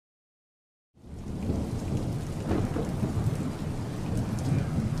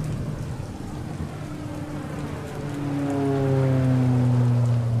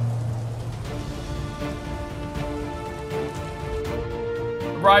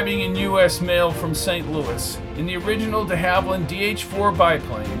arriving in U.S. mail from St. Louis in the original de Havilland DH-4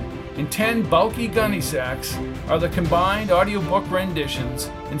 biplane and 10 bulky gunny sacks are the combined audiobook renditions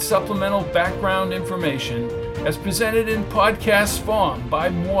and supplemental background information as presented in podcast form by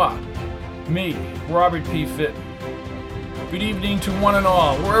moi, me, Robert P. Fitton. Good evening to one and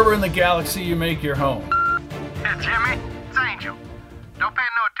all, wherever in the galaxy you make your home. Hey, Jimmy, it's Angel. Don't pay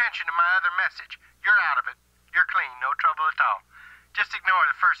no attention to my other message. You're out of it. You're clean, no trouble at all. Just ignore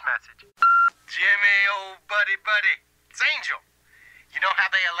the first message. Jimmy, old buddy, it's Angel. You know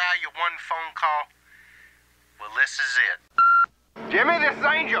how they allow you one phone call? Well, this is it. Jimmy, this is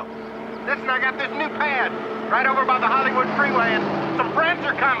Angel. Listen, I got this new pad right over by the Hollywood freeway, and some friends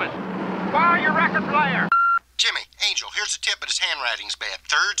are coming. Fire your record player. Jimmy, Angel, here's a tip, but his handwriting's bad.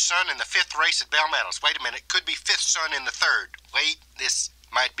 Third son in the fifth race at Bell Meadows. Wait a minute, could be fifth son in the third. Wait, this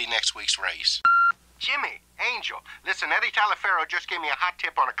might be next week's race. Jimmy, Angel, listen, Eddie Talaferro just gave me a hot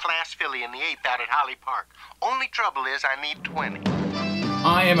tip on a class filly in the 8th out at Holly Park. Only trouble is I need 20.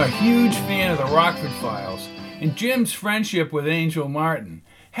 I am a huge fan of the Rockford Files and Jim's friendship with Angel Martin.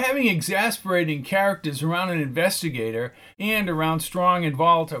 Having exasperating characters around an investigator and around strong and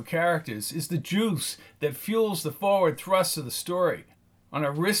volatile characters is the juice that fuels the forward thrust of the story. On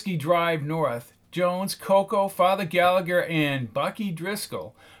a risky drive north, Jones, Cocoa, Father Gallagher, and Bucky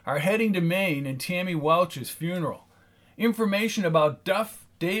Driscoll are heading to Maine and Tammy Welch's funeral. Information about Duff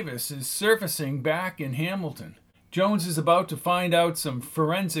Davis is surfacing back in Hamilton. Jones is about to find out some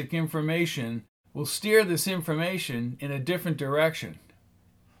forensic information will steer this information in a different direction.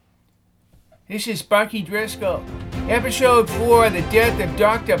 This is Bucky Driscoll. Episode 4, The Death of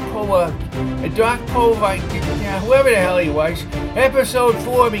Dr. Povitch, whoever the hell he was. Episode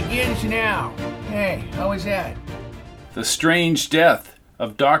 4 begins now. Hey, how was that? The Strange Death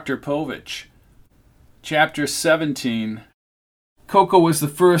of Dr. Povitch. Chapter 17. Cocoa was the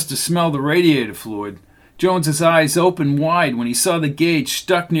first to smell the radiator fluid. Jones's eyes opened wide when he saw the gauge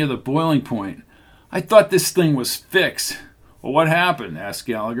stuck near the boiling point. I thought this thing was fixed. Well, what happened? Asked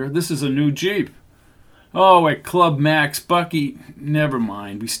Gallagher. This is a new Jeep. Oh, at Club Max, Bucky. Never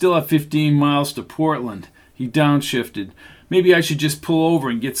mind. We still have 15 miles to Portland. He downshifted. Maybe I should just pull over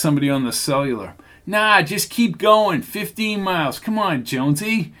and get somebody on the cellular. Nah, just keep going. 15 miles. Come on,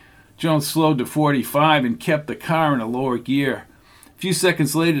 Jonesy. Jones slowed to 45 and kept the car in a lower gear. A few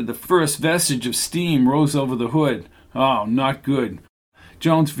seconds later, the first vestige of steam rose over the hood. Oh, not good.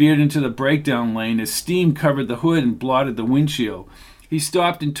 Jones veered into the breakdown lane as steam covered the hood and blotted the windshield. He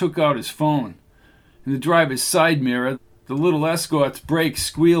stopped and took out his phone. In the driver's side mirror, the little escort's brakes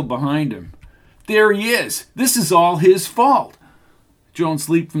squealed behind him. There he is! This is all his fault! Jones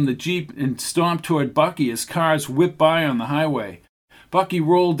leaped from the Jeep and stomped toward Bucky as cars whipped by on the highway. Bucky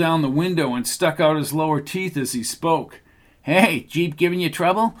rolled down the window and stuck out his lower teeth as he spoke. Hey, Jeep giving you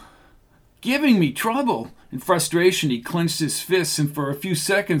trouble? Giving me trouble? In frustration, he clenched his fists, and for a few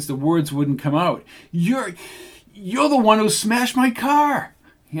seconds the words wouldn't come out. You're the one who smashed my car.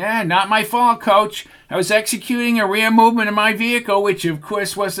 Yeah, not my fault, Coach. I was executing a rear movement in my vehicle, which of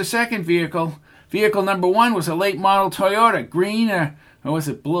course was the second vehicle. Vehicle number 1 was a late model Toyota, green or was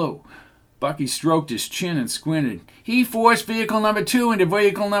it blue? Bucky stroked his chin and squinted. He forced vehicle number 2 into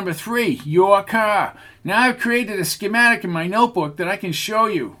vehicle number 3, your car. Now I've created a schematic in my notebook that I can show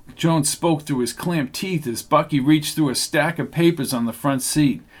you. Jones spoke through his clamped teeth as Bucky reached through a stack of papers on the front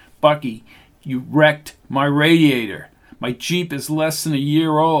seat. Bucky, you wrecked my radiator. My Jeep is less than a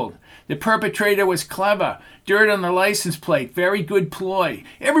year old. The perpetrator was clever. Dirt on the license plate. Very good ploy.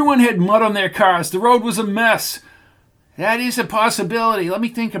 Everyone had mud on their cars. The road was a mess. That is a possibility. Let me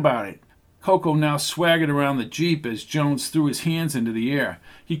think about it. Cocoa now swaggered around the Jeep as Jones threw his hands into the air.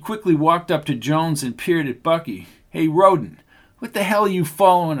 He quickly walked up to Jones and peered at Bucky. Hey, rodent, what the hell are you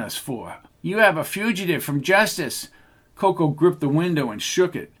following us for? You have a fugitive from justice. Cocoa gripped the window and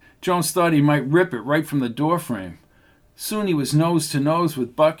shook it. Jones thought he might rip it right from the doorframe. Soon he was nose to nose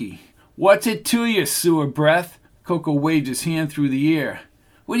with Bucky. What's it to you, sewer breath? Cocoa waved his hand through the air.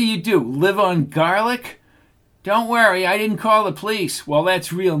 What do? Live on garlic? Don't worry, I didn't call the police. Well,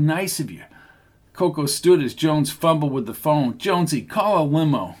 that's real nice of you. Cocoa stood as Jones fumbled with the phone. Jonesy, call a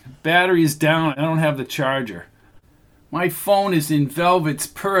limo. Battery is down. I don't have the charger. My phone is in Velvet's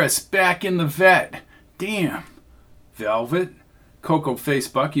purse, back in the vet. Damn. Velvet? Cocoa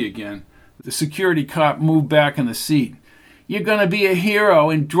faced Bucky again. The security cop moved back in the seat. You're going to be a hero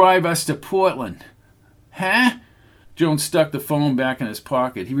and drive us to Portland. Huh? Jones stuck the phone back in his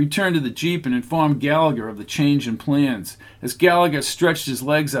pocket. He returned to the Jeep and informed Gallagher of the change in plans. As Gallagher stretched his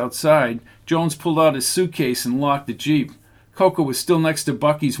legs outside, Jones pulled out his suitcase and locked the Jeep. Cocoa was still next to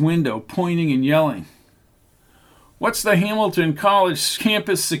Bucky's window, pointing and yelling. "What's the Hamilton College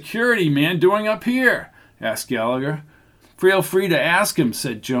campus security man doing up here?" asked Gallagher. "Feel free to ask him,"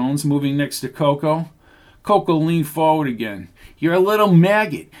 said Jones, moving next to Cocoa. Cocoa leaned forward again. "You're a little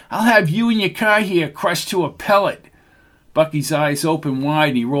maggot. I'll have you and your car here crushed to a pellet." Bucky's eyes opened wide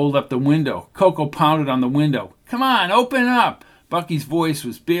and he rolled up the window. Cocoa pounded on the window. "Come on, open up." Bucky's voice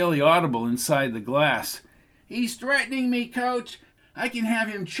was barely audible inside the glass. "He's threatening me, Coach. I can have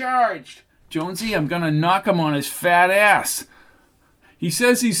him charged." "Jonesy, I'm going to knock him on his fat ass." "He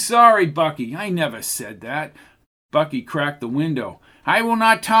says he's sorry, Bucky." "I never said that." Bucky cracked the window. "I will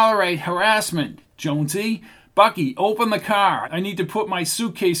not tolerate harassment. Jonesy, Bucky, open the car. I need to put my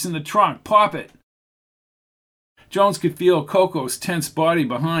suitcase in the trunk. Pop it." Jones could feel Coco's tense body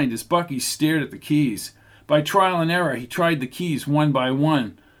behind as Bucky stared at the keys. By trial and error, he tried the keys one by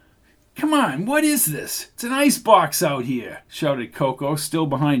one. "Come on, what is this? It's an ice box out here," shouted Cocoa, still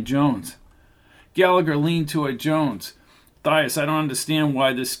behind Jones. Gallagher leaned toward Jones. "Matthias, I don't understand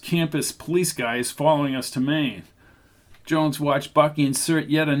why this campus police guy is following us to Maine." Jones watched Bucky insert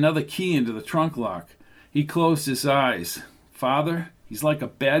yet another key into the trunk lock. He closed his eyes. "Father, he's like a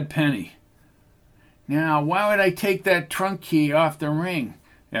bad penny." "Now, why would I take that trunk key off the ring?"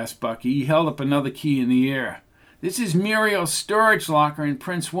 asked Bucky. He held up another key in the air. "This is Muriel's storage locker in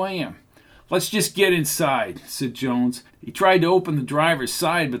Prince William." "Let's just get inside," said Jones. He tried to open the driver's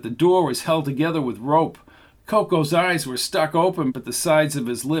side, but the door was held together with rope. Coco's eyes were stuck open, but the sides of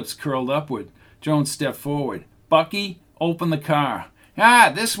his lips curled upward. Jones stepped forward. "Bucky, open the car."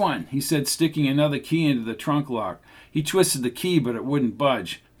 "Ah, this one," he said, sticking another key into the trunk lock. He twisted the key, but it wouldn't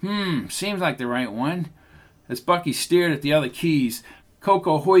budge. Seems like the right one." As Bucky stared at the other keys,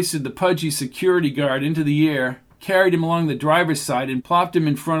 Cocoa hoisted the pudgy security guard into the air, carried him along the driver's side, and plopped him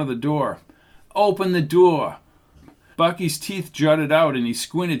in front of the door. "Open the door." Bucky's teeth jutted out, and he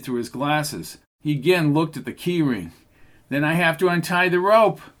squinted through his glasses. He again looked at the key ring. "Then I have to untie the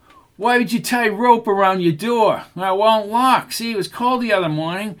rope." "Why would you tie rope around your door?" "I won't lock. See, it was cold the other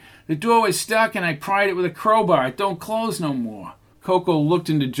morning. The door was stuck, and I pried it with a crowbar. It don't close no more." Cocoa looked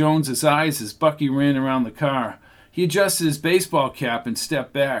into Jones's eyes as Bucky ran around the car. He adjusted his baseball cap and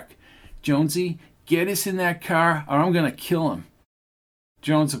stepped back. "Jonesy, get us in that car, or I'm going to kill him."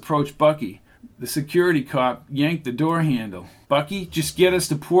 Jones approached Bucky. The security cop yanked the door handle. "Bucky, just get us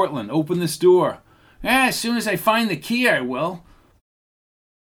to Portland. Open this door." As soon as I find the key, I will."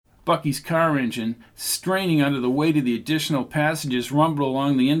 Bucky's car engine, straining under the weight of the additional passengers, rumbled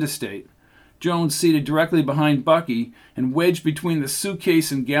along the interstate. Jones, seated directly behind Bucky and wedged between the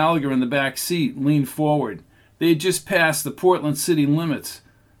suitcase and Gallagher in the back seat, leaned forward. They had just passed the Portland city limits.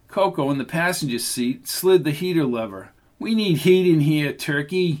 Cocoa, in the passenger seat, slid the heater lever. "We need heat in here,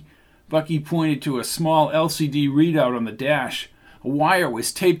 turkey." Bucky pointed to a small LCD readout on the dash. A wire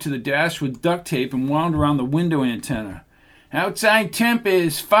was taped to the dash with duct tape and wound around the window antenna. "Outside temp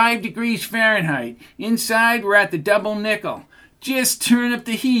is 5 degrees Fahrenheit. Inside, we're at the double nickel. Just turn up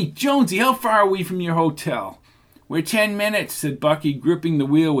the heat. Jonesy, how far are we from your hotel?" "We're 10 minutes, said Bucky, gripping the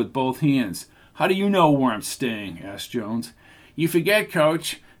wheel with both hands. "How do you know where I'm staying?" asked Jones. "You forget,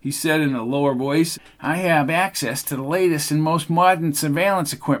 Coach," he said in a lower voice. "I have access to the latest and most modern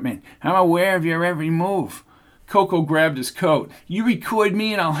surveillance equipment. I'm aware of your every move." Cocoa grabbed his coat. "You record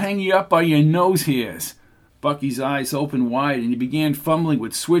me and I'll hang you up by your nose hairs." Bucky's eyes opened wide, and he began fumbling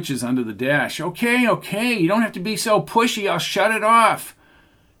with switches under the dash. Okay, you don't have to be so pushy. I'll shut it off."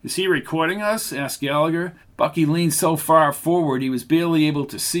 "Is he recording us?" asked Gallagher. Bucky leaned so far forward he was barely able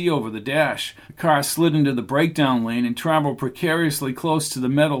to see over the dash. The car slid into the breakdown lane and traveled precariously close to the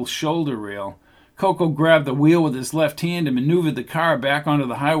metal shoulder rail. Cocoa grabbed the wheel with his left hand and maneuvered the car back onto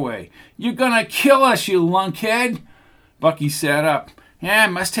the highway. "You're gonna kill us, you lunkhead!" Bucky sat up.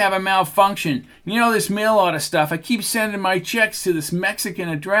 Must have a malfunction. You know this mail order stuff. I keep sending my checks to this Mexican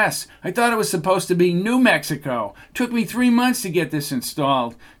address. I thought it was supposed to be New Mexico. Took me 3 months to get this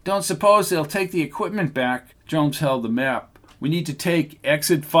installed. Don't suppose they'll take the equipment back." Jones held the map. "We need to take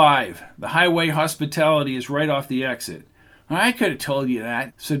exit 5. The highway hospitality is right off the exit." "I could have told you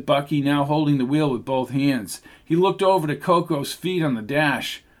that," said Bucky, now holding the wheel with both hands. He looked over to Coco's feet on the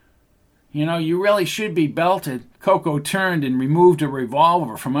dash. "You know, you really should be belted." Cocoa turned and removed a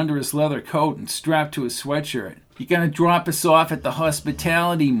revolver from under his leather coat and strapped to his sweatshirt. "You're going to drop us off at the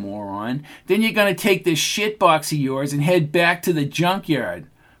hospitality, moron. Then you're going to take this shitbox of yours and head back to the junkyard."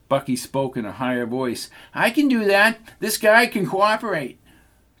 Bucky spoke in a higher voice. "I can do that. This guy can cooperate."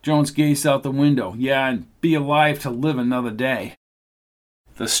 Jones gazed out the window. "Yeah, and be alive to live another day."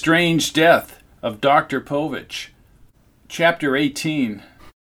 The Strange Death of Dr. Povitch. Chapter 18.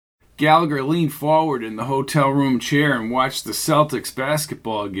 Gallagher leaned forward in the hotel room chair and watched the Celtics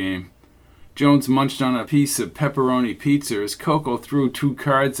basketball game. Jones munched on a piece of pepperoni pizza as Cocoa threw 2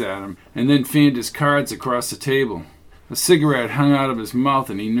 cards at him and then fanned his cards across the table. A cigarette hung out of his mouth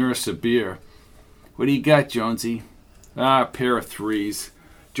and he nursed a beer. "What do you got, Jonesy?" "A pair of 3s.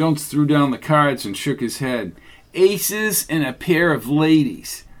 Jones threw down the cards and shook his head. "Aces and a pair of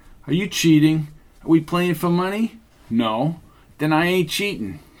ladies." "Are you cheating? Are we playing for money?" "No." "Then I ain't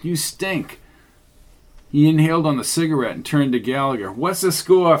cheating. You stink." He inhaled on the cigarette and turned to Gallagher. "What's the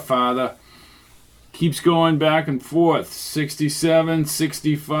score, Father?" "Keeps going back and forth. 67,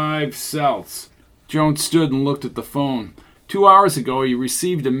 65, Celts." Jones stood and looked at the phone. 2 hours ago, he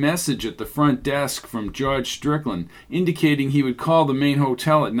received a message at the front desk from George Strickland, indicating he would call the main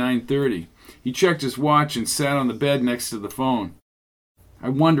hotel at 9:30. He checked his watch and sat on the bed next to the phone. "I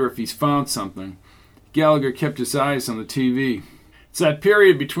wonder if he's found something." Gallagher kept his eyes on the TV. "It's that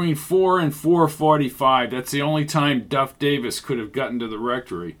period between 4 and 4:45. That's the only time Duff Davis could have gotten to the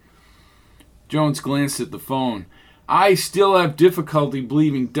rectory." Jones glanced at the phone. "I still have difficulty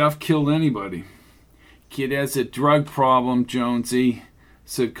believing Duff killed anybody." "Kid has a drug problem, Jonesy,"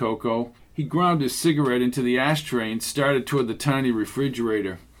 said Cocoa. He ground his cigarette into the ashtray and started toward the tiny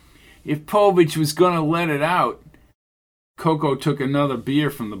refrigerator. "If Povitch was going to let it out..." Cocoa took another beer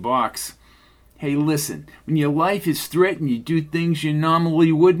from the box. "Hey, listen, when your life is threatened, you do things you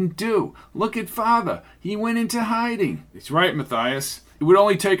normally wouldn't do. Look at Father. He went into hiding." "He's right, Matthias. It would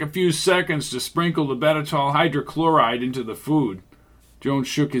only take a few seconds to sprinkle the Benetol hydrochloride into the food." Jones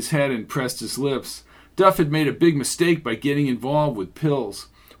shook his head and pressed his lips. Duff had made a big mistake by getting involved with pills.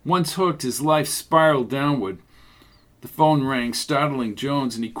 Once hooked, his life spiraled downward. The phone rang, startling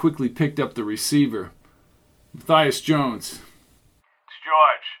Jones, and he quickly picked up the receiver. "Matthias Jones." "It's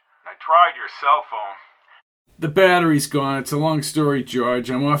George. I tried your cell phone." "The battery's gone. It's a long story, George.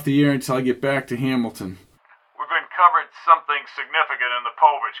 I'm off the air until I get back to Hamilton." "We've uncovered something significant in the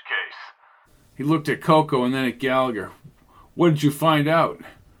Povitch case." He looked at Cocoa and then at Gallagher. "What did you find out?"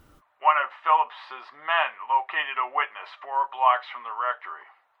 "One of Phillips's men located a witness 4 blocks from the rectory."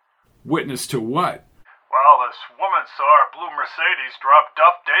 "Witness to what?" "Well, this woman saw a blue Mercedes drop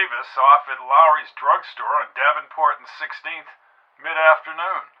Duff Davis off at Lowry's drugstore on Davenport and 16th,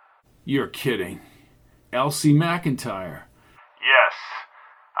 mid-afternoon." "You're kidding. Elsie McIntire." "Yes.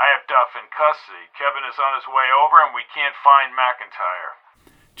 I have Duff in custody. Kevin is on his way over and we can't find McIntire."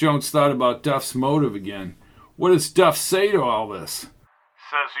 Jones thought about Duff's motive again. What does Duff say to all this?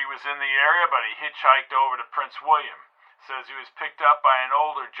 "Says he was in the area, but he hitchhiked over to Prince William. Says he was picked up by an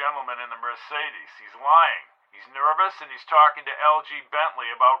older gentleman in the Mercedes. He's lying. He's nervous and he's talking to L.G.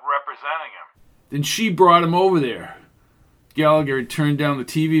 Bentley about representing him." "Then she brought him over there." Gallagher had turned down the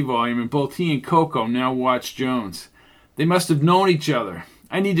TV volume, and both he and Cocoa now watched Jones. They must have known each other.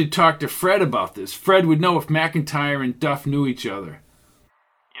 I need to talk to Fred about this. Fred would know if McIntire and Duff knew each other.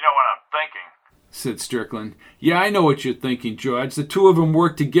 "You know what I'm thinking," said Strickland. "Yeah, I know what you're thinking, George. The two of them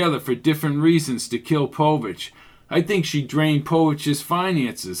worked together for different reasons to kill Povitch. I think she drained Povitch's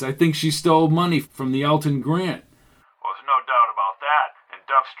finances. I think she stole money from the Elton grant." "Well, there's no doubt about that, and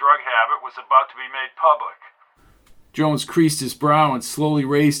Duff's drug habit was about to be made public." Jones creased his brow and slowly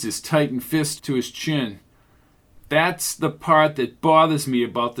raised his tightened fist to his chin. "That's the part that bothers me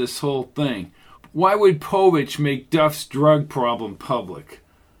about this whole thing. Why would Povitch make Duff's drug problem public?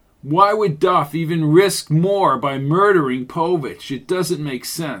 Why would Duff even risk more by murdering Povitch? It doesn't make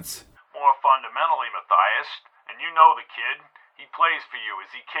sense." "More fundamentally, Matthias, and you know the kid. He plays for you.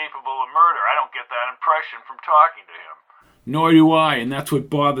 Is he capable of murder? I don't get that impression from talking to him." "Nor do I, and that's what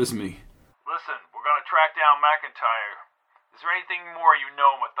bothers me." "Listen, we're going to track down McIntire. Is there anything more you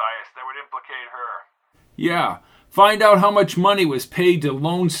know, Matthias, that would implicate her?" "Yeah. Find out how much money was paid to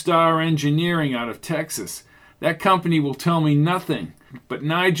Lone Star Engineering out of Texas. That company will tell me nothing, but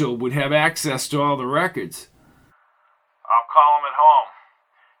Nigel would have access to all the records." "I'll call him at home.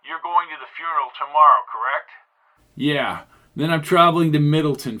 You're going to the funeral tomorrow, correct?" "Yeah. Then I'm traveling to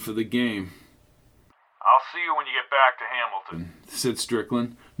Middleton for the game." "I'll see you when you get back to Hamilton," said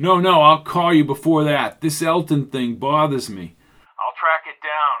Strickland. No, I'll call you before that. This Elton thing bothers me." "I'll track it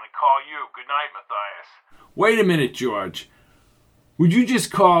down and call you. Good night, Matthias." "Wait a minute, George. Would you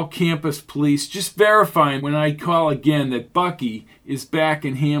just call campus police? Just verifying when I call again that Bucky is back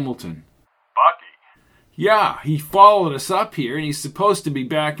in Hamilton." "Bucky?" "Yeah, he followed us up here and he's supposed to be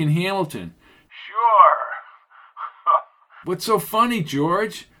back in Hamilton." "Sure." "What's so funny,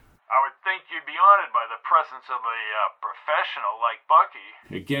 George?" "I would think you'd be honored by the presence of a professional like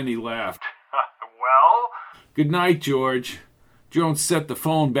Bucky." Again he laughed. "Well?" "Good night, George." Jones set the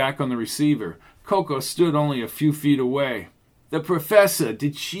phone back on the receiver. Cocoa stood only a few feet away. "The professor,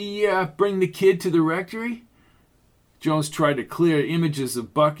 did she bring the kid to the rectory?" Jones tried to clear images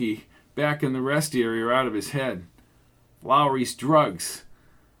of Bucky, back in the rest area out of his head. Lowry's drugs.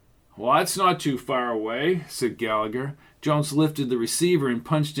 Well, that's not too far away, said Gallagher. Jones lifted the receiver and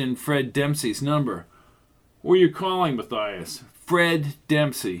punched in Fred Dempsey's number. Who are you calling, Matthias? Fred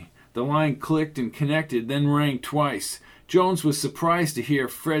Dempsey. The line clicked and connected, then rang twice. Jones was surprised to hear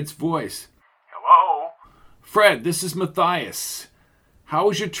Fred's voice. Hello? Fred, this is Matthias. How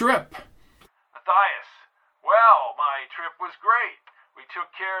was your trip? Matthias, well, my trip was great. We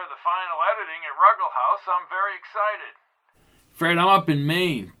took care of the final editing at Ruggles House. I'm very excited. Fred, I'm up in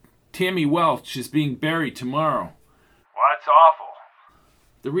Maine. Tammy Welch is being buried tomorrow. Well, that's awful.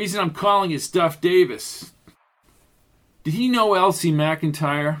 The reason I'm calling is Duff Davis. Did he know Elsie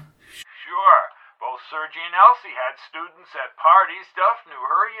McIntire? Sure. Both Sergi and Elsie had students at parties. Duff knew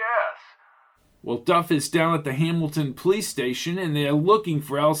her, yes. Well, Duff is down at the Hamilton police station, and they're looking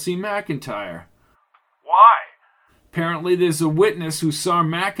for Elsie McIntire. Why? Apparently there's a witness who saw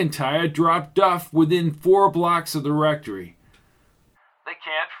McIntire drop Duff within 4 blocks of the rectory. They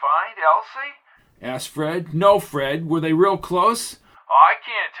can't find Elsie? Asked Fred. No, Fred. Were they real close? Oh, I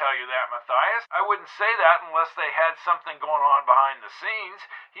can't tell you that, Matthias. I wouldn't say that unless they had something going on behind the scenes.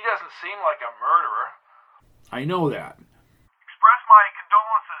 He doesn't seem like a murderer. I know that. Express my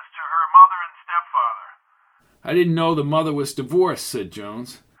condolences to her mother and stepfather. I didn't know the mother was divorced, said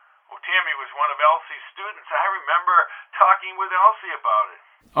Jones. Well, Tammy was one of Elsie's students. I remember talking with Elsie about it.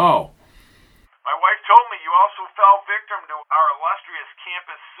 Oh. My wife told me you also fell victim to our illustrious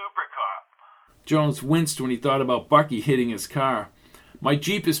campus super cop. Jones winced when he thought about Bucky hitting his car. My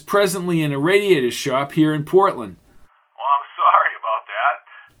Jeep is presently in a radiator shop here in Portland. Well, I'm sorry about that.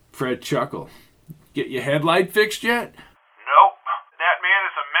 Fred chuckled. Get your headlight fixed yet? Nope. That man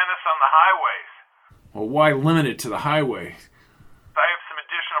is a menace on the highways. Well, why limit it to the highway? I have some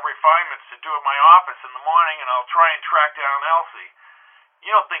additional refinements to do at my office in the morning, and I'll try and track down Elsie.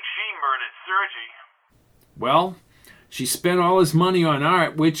 You don't think she murdered Sergi? Well, she spent all his money on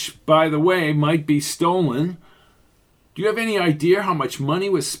art, which, by the way, might be stolen. Do you have any idea how much money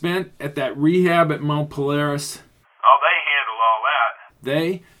was spent at that rehab at Mount Polaris? Oh, they handle all that.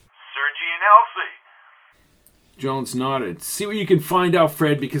 They? Sergi and Elsie. Jones nodded. See what you can find out,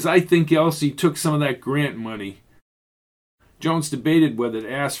 Fred, because I think Elsie took some of that grant money. Jones debated whether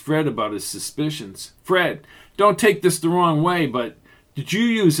to ask Fred about his suspicions. Fred, don't take this the wrong way, but did you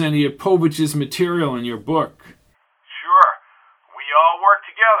use any of Povitch's material in your book? Sure. We all worked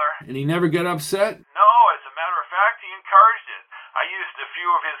together. And he never got upset? No, as a matter of fact, he encouraged it. I used a few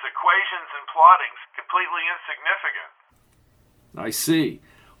of his equations and plottings, completely insignificant. I see.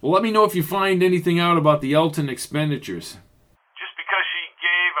 Well, let me know if you find anything out about the Elton expenditures. Just because she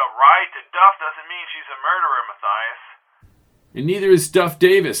gave a ride to Duff doesn't mean she's a murderer, Matthias. And neither is Duff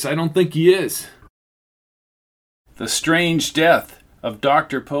Davis. I don't think he is. The Strange Death of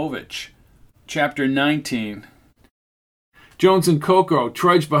Dr. Povitch. Chapter 19. Jones and Cocoa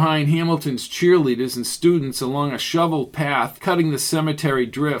trudged behind Hamilton's cheerleaders and students along a shoveled path, cutting the cemetery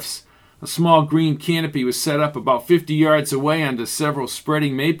drifts. A small green canopy was set up about 50 yards away under several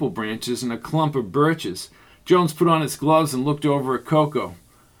spreading maple branches and a clump of birches. Jones put on his gloves and looked over at Cocoa.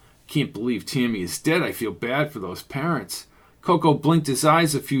 Can't believe Tammy is dead. I feel bad for those parents. Cocoa blinked his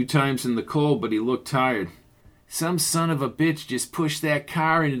eyes a few times in the cold, but he looked tired. Some son of a bitch just pushed that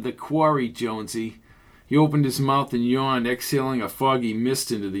car into the quarry, Jonesy. He opened his mouth and yawned, exhaling a foggy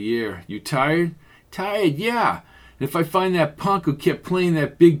mist into the air. You tired? Tired, yeah. And if I find that punk who kept playing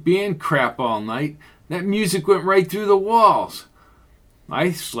that big band crap all night, that music went right through the walls.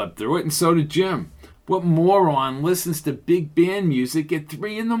 I slept through it, and so did Jim. What moron listens to big band music at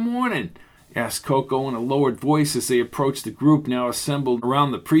 3 a.m? Asked Cocoa in a lowered voice as they approached the group now assembled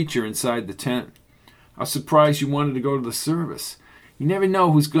around the preacher inside the tent. I was surprised you wanted to go to the service. You never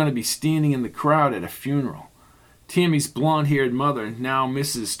know who's going to be standing in the crowd at a funeral. Tammy's blonde-haired mother, now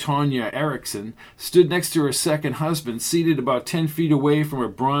Mrs. Tonya Erickson, stood next to her second husband, seated about 10 feet away from a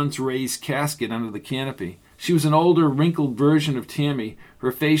bronze-raised casket under the canopy. She was an older, wrinkled version of Tammy.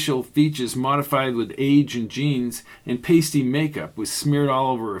 Her facial features, modified with age and genes, and pasty makeup, was smeared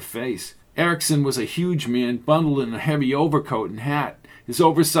all over her face. Erickson was a huge man, bundled in a heavy overcoat and hat. His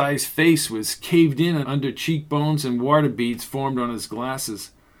oversized face was caved in under cheekbones, and water beads formed on his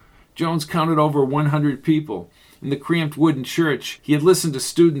glasses. Jones counted over 100 people. In the cramped wooden church, he had listened to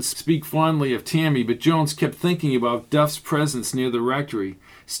students speak fondly of Tammy, but Jones kept thinking about Duff's presence near the rectory.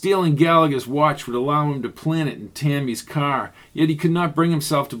 Stealing Gallagher's watch would allow him to plant it in Tammy's car, yet he could not bring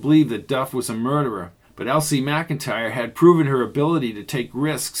himself to believe that Duff was a murderer. But Elsie McIntire had proven her ability to take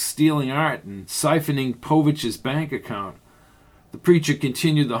risks stealing art and siphoning Povitch's bank account. The preacher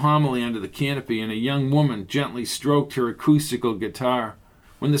continued the homily under the canopy, and a young woman gently stroked her acoustical guitar.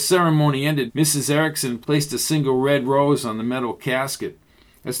 When the ceremony ended, Mrs. Erickson placed a single red rose on the metal casket.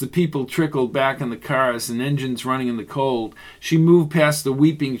 As the people trickled back in the cars and engines running in the cold, she moved past the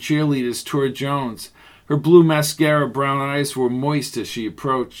weeping cheerleaders toward Jones. Her blue mascara brown eyes were moist as she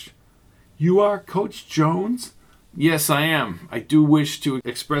approached. "You are Coach Jones?" "Yes, I am. I do wish to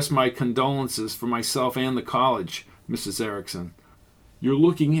express my condolences for myself and the college, Mrs. Erickson." "You're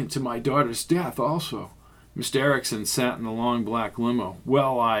looking into my daughter's death also." Mr. Erickson sat in the long black limo.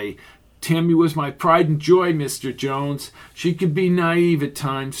 Tammy was my pride and joy, Mr. Jones. She could be naive at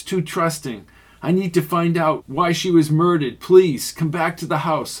times, too trusting. I need to find out why she was murdered. Please, come back to the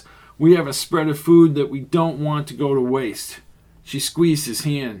house. We have a spread of food that we don't want to go to waste." She squeezed his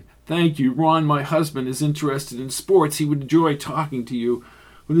hand. "Thank you, Ron. My husband is interested in sports. He would enjoy talking to you.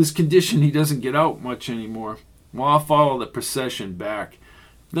 With his condition, he doesn't get out much anymore. Well, I'll follow the procession back.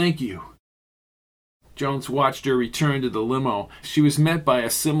 Thank you." Jones watched her return to the limo. She was met by a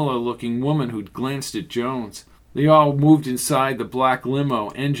similar-looking woman who'd glanced at Jones. They all moved inside the black limo,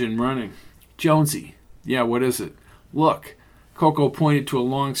 engine running. "Jonesy." "Yeah, what is it?" "Look." Coco pointed to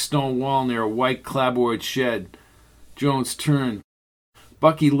a long stone wall near a white clapboard shed. Jones turned.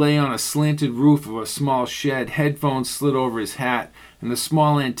 Bucky lay on a slanted roof of a small shed, headphones slid over his hat, and the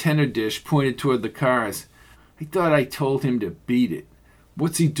small antenna dish pointed toward the cars. "I thought I told him to beat it.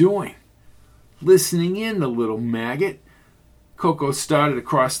 What's he doing?" "Listening in, the little maggot." Coco started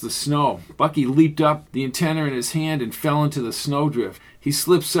across the snow. Bucky leaped up, the antenna in his hand, and fell into the snowdrift. He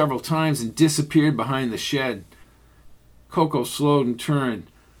slipped several times and disappeared behind the shed. Coco slowed and turned.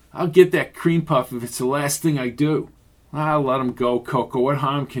 "I'll get that cream puff if it's the last thing I do." "I'll let him go, Coco. What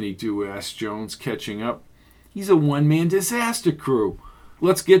harm can he do?" asked Jones, catching up. "He's a one-man disaster crew.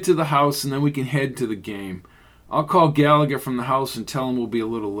 Let's get to the house and then we can head to the game. I'll call Gallagher from the house and tell him we'll be a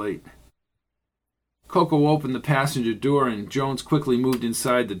little late." Coco opened the passenger door and Jones quickly moved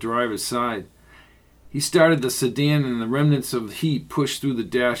inside the driver's side. He started the sedan and the remnants of heat pushed through the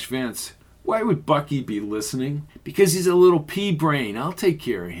dash vents. Why would Bucky be listening? Because he's a little pea-brain. I'll take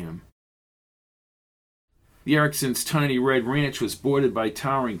care of him. The Ericksons' tiny red ranch was bordered by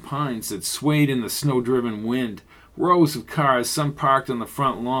towering pines that swayed in the snow-driven wind. Rows of cars, some parked on the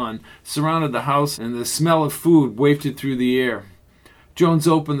front lawn, surrounded the house, and the smell of food wafted through the air. Jones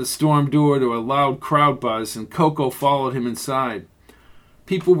opened the storm door to a loud crowd buzz, and Coco followed him inside.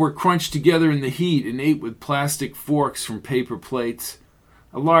 People were crunched together in the heat and ate with plastic forks from paper plates.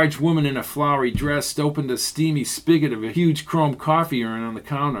 A large woman in a flowery dress opened a steamy spigot of a huge chrome coffee urn on the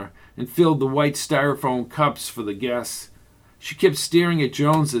counter and filled the white styrofoam cups for the guests. She kept staring at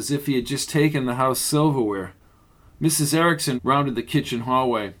Jones as if he had just taken the house silverware. Mrs. Erickson rounded the kitchen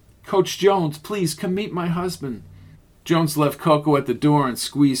hallway. "Coach Jones, please come meet my husband." Jones left Coco at the door and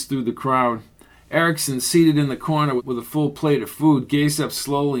squeezed through the crowd. Erickson, seated in the corner with a full plate of food, gazed up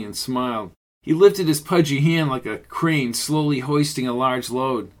slowly and smiled. He lifted his pudgy hand like a crane slowly hoisting a large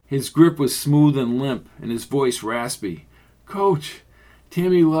load. His grip was smooth and limp, and his voice raspy. "Coach,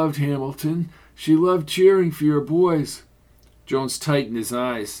 Tammy loved Hamilton. She loved cheering for your boys." Jones tightened his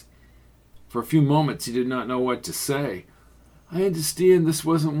eyes. For a few moments he did not know what to say. "I understand this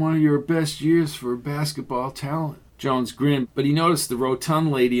wasn't one of your best years for basketball talent." Jones grinned, but he noticed the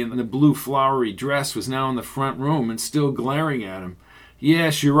rotund lady in the blue flowery dress was now in the front room and still glaring at him.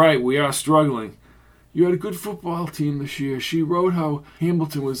 "Yes, you're right, we are struggling." "You had a good football team this year. She wrote how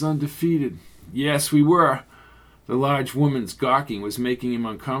Hamilton was undefeated." "Yes, we were." The large woman's gawking was making him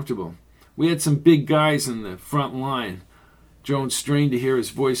uncomfortable. "We had some big guys in the front line." Jones strained to hear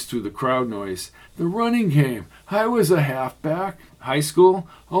his voice through the crowd noise. "The running game. I was a halfback." "High school?"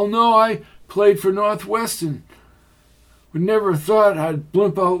 "Oh, no, I played for Northwestern. Would never have thought I'd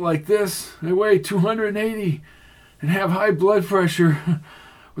blimp out like this. I weigh 280 and have high blood pressure.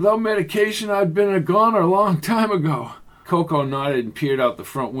 Without medication, I'd been a goner a long time ago." Coco nodded and peered out the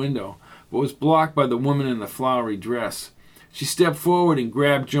front window, but was blocked by the woman in the flowery dress. She stepped forward and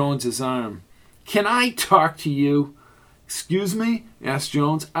grabbed Jones's arm. "Can I talk to you?" "Excuse me?" asked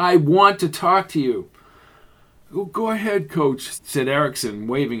Jones. "I want to talk to you." "Oh, go ahead, Coach," said Erickson,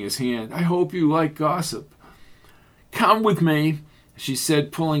 waving his hand. "I hope you like gossip." "Come with me," she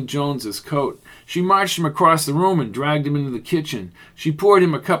said, pulling Jones's coat. She marched him across the room and dragged him into the kitchen. She poured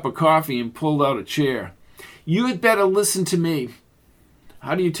him a cup of coffee and pulled out a chair. "You had better listen to me."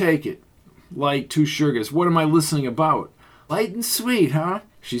 "How do you take it?" "Light, 2 sugars. What am I listening about?" "Light and sweet, huh?"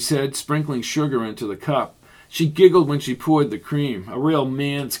 she said, sprinkling sugar into the cup. She giggled when she poured the cream. A real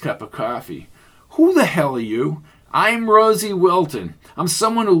man's cup of coffee. "Who the hell are you?" "I'm Rosie Wilton. I'm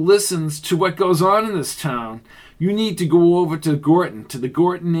someone who listens to what goes on in this town. You need to go over to the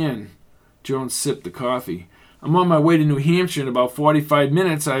Gorton Inn." Jones sipped the coffee. I'm on my way to New Hampshire in about 45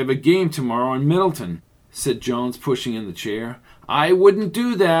 minutes. I have a game tomorrow in Middleton, said Jones, pushing in the chair. I wouldn't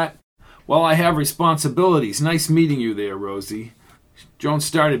do that. Well, I have responsibilities. Nice meeting you there, Rosie. Jones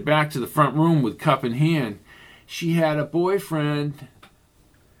started back to the front room with cup in hand. She had a boyfriend.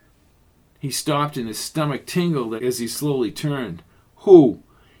 He stopped and his stomach tingled as he slowly turned. Who?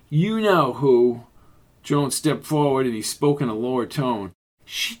 You know who. Jones stepped forward and he spoke in a lower tone.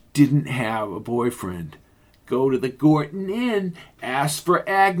 She didn't have a boyfriend. Go to the Gorton Inn. Ask for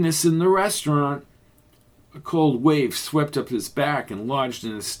Agnes in the restaurant. A cold wave swept up his back and lodged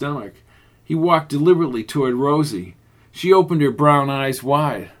in his stomach. He walked deliberately toward Rosie. She opened her brown eyes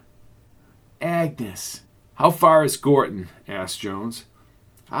wide. Agnes. How far is Gorton? Asked Jones.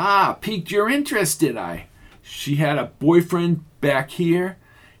 Piqued your interest, did I? She had a boyfriend back here?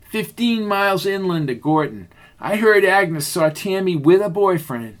 15 miles inland to Gorton. I heard Agnes saw Tammy with a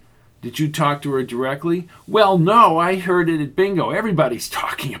boyfriend. Did you talk to her directly? Well, no, I heard it at bingo. Everybody's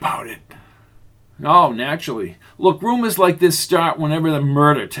talking about it. Oh, naturally. Look, rumors like this start whenever the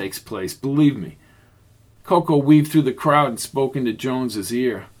murder takes place, believe me. Cocoa weaved through the crowd and spoke into Jones's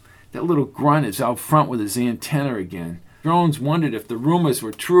ear. That little grunt is out front with his antenna again. Jones wondered if the rumors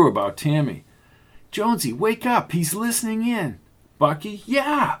were true about Tammy. Jonesy, wake up. He's listening in. Bucky?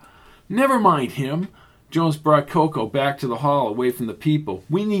 Yeah. Never mind him. Jones brought Cocoa back to the hall away from the people.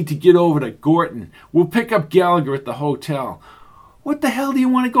 We need to get over to Gorton. We'll pick up Gallagher at the hotel. What the hell do you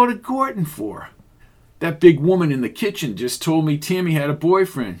want to go to Gorton for? That big woman in the kitchen just told me Tammy had a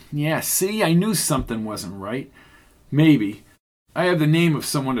boyfriend. Yeah, see, I knew something wasn't right. Maybe. I have the name of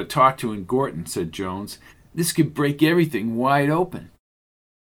someone to talk to in Gorton, said Jones. This could break everything wide open.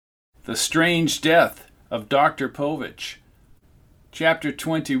 The Strange Death of Dr. Povitch. Chapter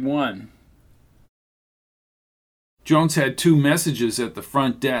 21. Jones had 2 messages at the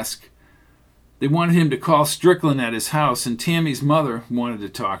front desk. They wanted him to call Strickland at his house, and Tammy's mother wanted to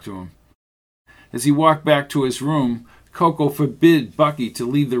talk to him. As he walked back to his room, Cocoa forbid Bucky to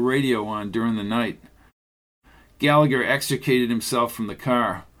leave the radio on during the night. Gallagher extricated himself from the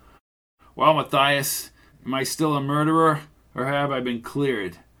car. Well, Matthias, am I still a murderer, or have I been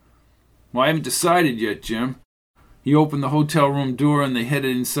cleared? Well, I haven't decided yet, Jim. He opened the hotel room door and they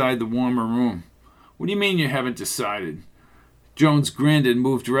headed inside the warmer room. What do you mean you haven't decided? Jones grinned and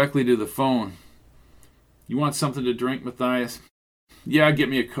moved directly to the phone. You want something to drink, Matthias? Yeah, get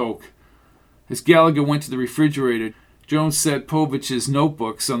me a Coke. As Gallagher went to the refrigerator, Jones set Povitch's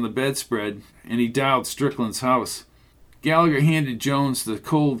notebooks on the bedspread, and he dialed Strickland's house. Gallagher handed Jones the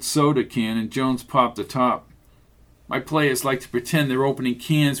cold soda can, and Jones popped the top. My players like to pretend they're opening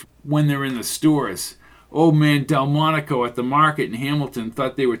cans when they're in the stores. Old man Delmonico at the market in Hamilton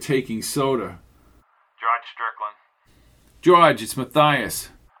thought they were taking soda. George Strickland. George, it's Matthias.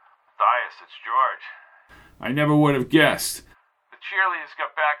 Matthias, it's George. I never would have guessed. The cheerleaders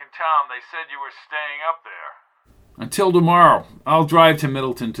got back in town. They said you were staying up there. Until tomorrow. I'll drive to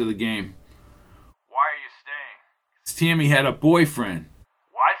Middleton to the game. Why are you staying? Tammy had a boyfriend.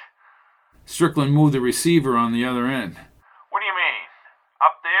 What? Strickland moved the receiver on the other end. What do you mean?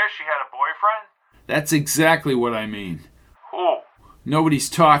 Up there she had a boyfriend? That's exactly what I mean. Who? Nobody's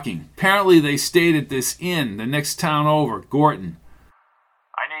talking. Apparently they stayed at this inn, the next town over, Gorton.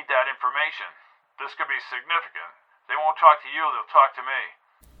 I need that information. This could be significant. They won't talk to you, they'll talk to me.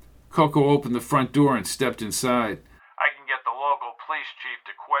 Cocoa opened the front door and stepped inside. I can get the local police chief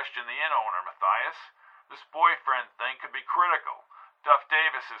to question the inn owner, Matthias. This boyfriend thing could be critical. Duff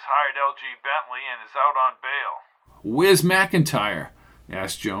Davis has hired L.G. Bentley and is out on bail. Where's McIntire?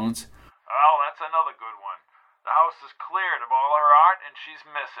 Asked Jones. Well, that's another good one. The house is cleared of all her art and she's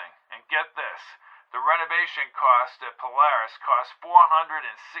missing. And get this, the renovation cost at Polaris cost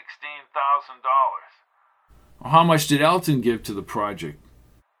 $416,000. How much did Elton give to the project?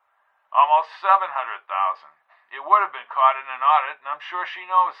 Almost $700,000. It would have been caught in an audit, and I'm sure she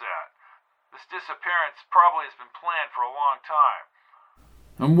knows that. This disappearance probably has been planned for a long time.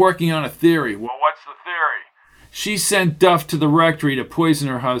 I'm working on a theory. Well, what's the theory? She sent Duff to the rectory to poison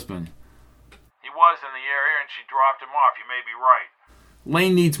her husband. He was in the area and she dropped him off. You may be right.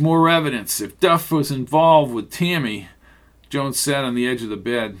 Lane needs more evidence. If Duff was involved with Tammy... Jones sat on the edge of the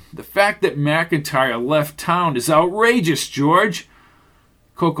bed. The fact that McIntire left town is outrageous, George.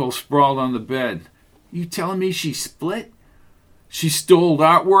 Cocoa sprawled on the bed. You telling me she split? She stole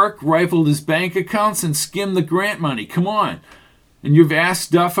artwork, rifled his bank accounts, and skimmed the grant money. Come on. And you've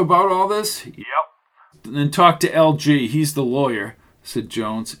asked Duff about all this? Yep. Then talk to L.G. He's the lawyer, said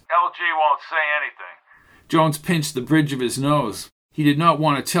Jones. L.G. won't say anything. Jones pinched the bridge of his nose. He did not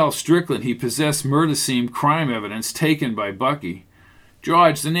want to tell Strickland he possessed murder-scene crime evidence taken by Bucky.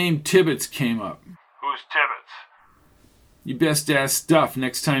 George, the name Tibbets came up. Who's Tibbets? You best ask Stuff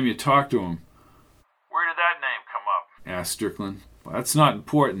next time you talk to him. Where did that name come up? Asked Strickland. Well, that's not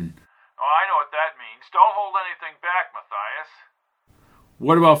important. Oh, I know what that means. Don't hold anything back, Matthias.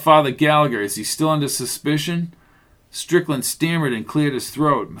 What about Father Gallagher? Is he still under suspicion? Strickland stammered and cleared his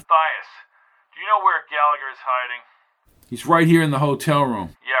throat. Matthias, do you know where Gallagher is hiding? He's right here in the hotel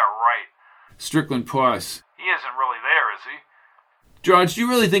room. Yeah, right. Strickland paused. He isn't really there, is he? George, do you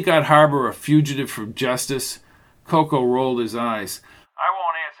really think I'd harbor a fugitive from justice? Cocoa rolled his eyes. I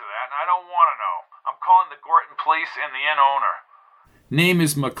won't answer that, and I don't want to know. I'm calling the Gorton police and the inn owner. Name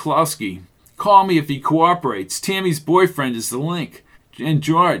is McCluskey. Call me if he cooperates. Tammy's boyfriend is the link. And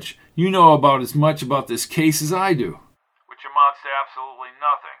George, you know about as much about this case as I do. Which amounts to absolutely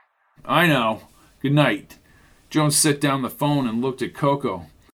nothing. I know. Good night. Jones set down the phone and looked at Cocoa.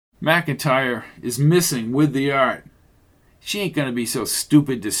 McIntire is missing with the art. She ain't gonna be so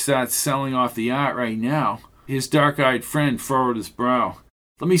stupid to start selling off the art right now. His dark-eyed friend furrowed his brow.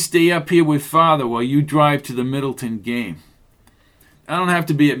 Let me stay up here with Father while you drive to the Middleton game. I don't have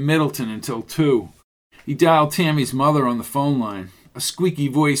to be at Middleton until 2. He dialed Tammy's mother on the phone line. A squeaky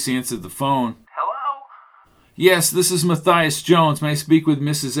voice answered the phone. Hello? Yes, this is Matthias Jones. May I speak with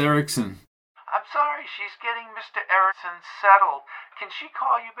Mrs. Erickson? I'm sorry, she's getting Mr. Erickson settled. Can she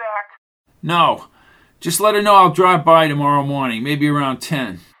call you back? No. Just let her know I'll drop by tomorrow morning, maybe around 10.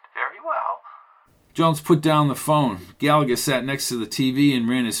 Very well. Jones put down the phone. Gallagher sat next to the TV and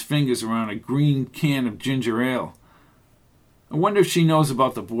ran his fingers around a green can of ginger ale. I wonder if she knows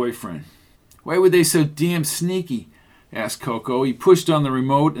about the boyfriend. Why were they so damn sneaky? Asked Cocoa. He pushed on the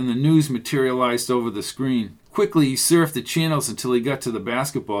remote and the news materialized over the screen. Quickly, he surfed the channels until he got to the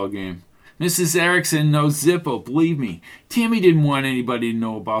basketball game. Mrs. Erickson knows Zippo, believe me. Tammy didn't want anybody to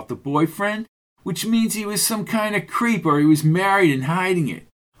know about the boyfriend, which means he was some kind of creep or he was married and hiding it.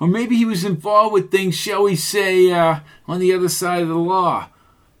 Or maybe he was involved with things, shall we say, on the other side of the law.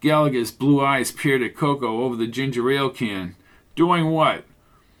 Gallagher's blue eyes peered at Cocoa over the ginger ale can. Doing what?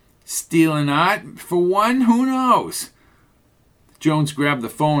 Stealing art? For one, who knows? Jones grabbed the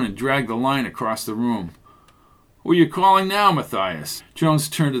phone and dragged the line across the room. Who are you calling now, Matthias? Jones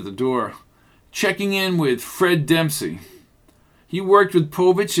turned to the door. Checking in with Fred Dempsey. He worked with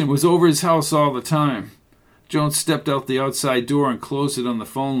Povitch and was over his house all the time. Jones stepped out the outside door and closed it on the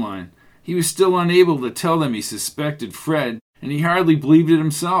phone line. He was still unable to tell them he suspected Fred, and he hardly believed it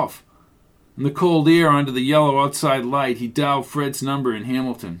himself. In the cold air under the yellow outside light, he dialed Fred's number in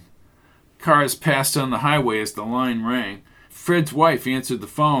Hamilton. Cars passed on the highway as the line rang. Fred's wife answered the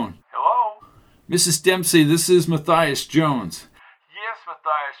phone. Hello? Mrs. Dempsey, this is Matthias Jones. Yes,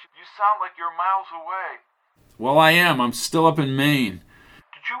 Matthias. You sound like you're miles away. Well, I am. I'm still up in Maine.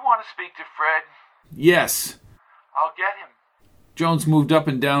 Did you want to speak to Fred? Yes. I'll get him. Jones moved up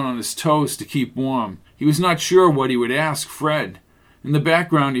and down on his toes to keep warm. He was not sure what he would ask Fred. In the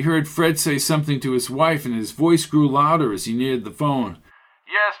background, he heard Fred say something to his wife, and his voice grew louder as he neared the phone.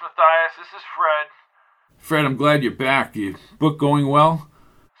 Yes, Matthias, this is Fred. Fred, I'm glad you're back. Your book going well?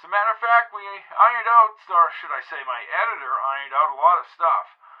 As a matter of fact, we ironed out, or should I say my editor ironed out a lot of stuff.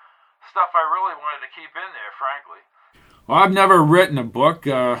 Stuff I really wanted to keep in there, frankly. Well, I've never written a book.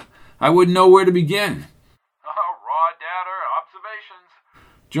 I wouldn't know where to begin. Raw data, observations.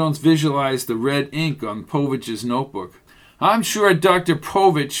 Jones visualized the red ink on Povitch's notebook. I'm sure Dr.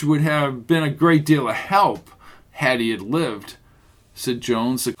 Povitch would have been a great deal of help had he had lived, said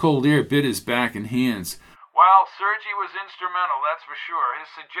Jones. The cold air bit his back and hands. Well, Sergi was instrumental, that's for sure. His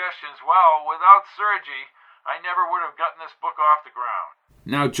suggestions, well, without Sergi, I never would have gotten this book off the ground.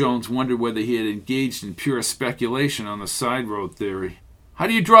 Now Jones wondered whether he had engaged in pure speculation on the side road theory. How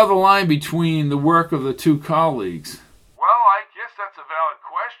do you draw the line between the work of the two colleagues? Well, I guess that's a valid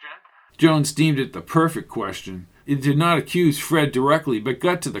question. Jones deemed it the perfect question. It did not accuse Fred directly, but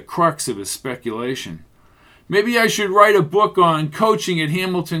got to the crux of his speculation. Maybe I should write a book on coaching at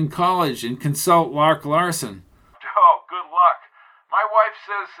Hamilton College and consult Lark Larson. Oh, good luck. My wife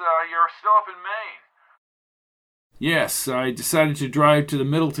says you're still up in Maine. Yes, I decided to drive to the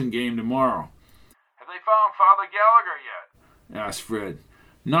Middleton game tomorrow. Have they found Father Gallagher yet? Asked Fred.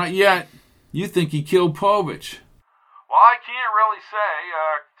 Not yet. You think he killed Povitch? Well, I can't really say.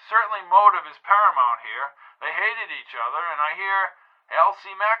 Certainly motive is paramount here. They hated each other, and I hear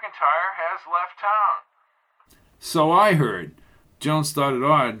Elsie McIntire has left town. So I heard. Jones thought it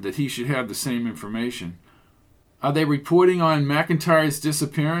odd that he should have the same information. Are they reporting on McIntire's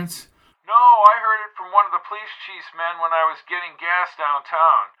disappearance? No, I heard it from one of the police chief's men when I was getting gas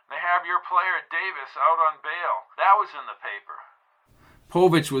downtown. They have your player Davis out on bail. That was in the paper.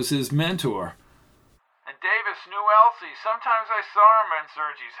 Povitch was his mentor. And Davis knew Elsie. Sometimes I saw him in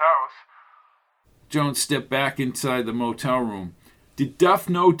Sergi's house. Jones stepped back inside the motel room. Did Duff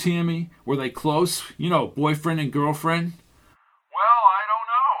know Tammy? Were they close? Boyfriend and girlfriend? Well, I don't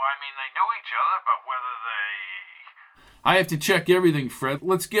know. I mean, they knew each other, but whether they... I have to check everything, Fred.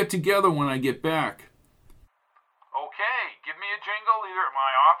 Let's get together when I get back. Okay, give me a jingle either at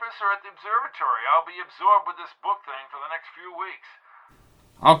my office or at the observatory. I'll be absorbed with this book thing for the next few weeks.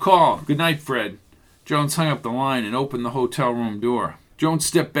 I'll call. Good night, Fred. Jones hung up the line and opened the hotel room door. Jones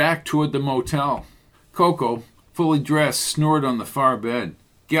stepped back toward the motel. Cocoa, fully dressed, snored on the far bed.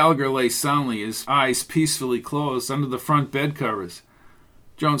 Gallagher lay soundly, his eyes peacefully closed under the front bed covers.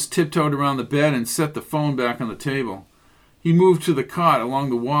 Jones tiptoed around the bed and set the phone back on the table. He moved to the cot along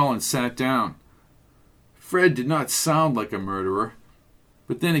the wall and sat down. Fred did not sound like a murderer,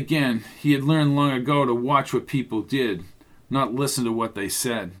 but then again, he had learned long ago to watch what people did, not listen to what they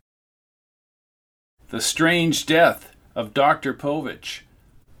said. The Strange Death of Dr. Povitch.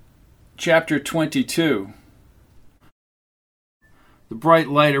 Chapter 22. The bright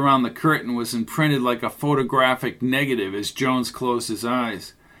light around the curtain was imprinted like a photographic negative as Jones closed his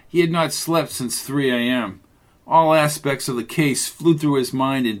eyes. He had not slept since 3 a.m. All aspects of the case flew through his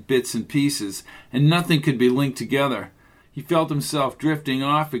mind in bits and pieces, and nothing could be linked together. He felt himself drifting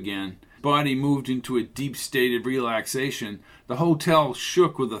off again. His body moved into a deep state of relaxation. The hotel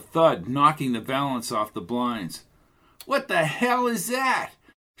shook with a thud, knocking the valance off the blinds. "What the hell is that?"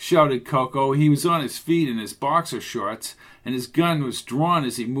 shouted Cocoa. He was on his feet in his boxer shorts, and his gun was drawn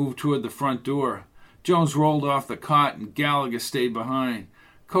as he moved toward the front door. Jones rolled off the cot, and Gallagher stayed behind.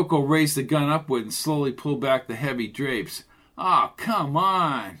 Cocoa raised the gun upward and slowly pulled back the heavy drapes. "Oh, come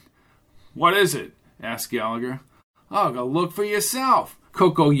on." "What is it?" asked Gallagher. "Oh, go look for yourself."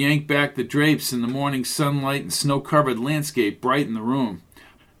 Cocoa yanked back the drapes, and the morning sunlight and snow-covered landscape brightened the room.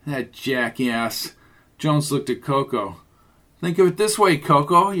 "That jackass." Jones looked at Cocoa. "Think of it this way,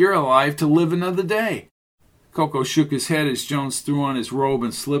 Cocoa. You're alive to live another day." Cocoa shook his head as Jones threw on his robe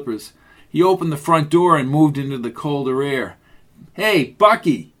and slippers. He opened the front door and moved into the colder air. "Hey,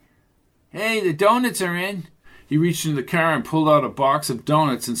 Bucky!" "Hey, the donuts are in." He reached into the car and pulled out a box of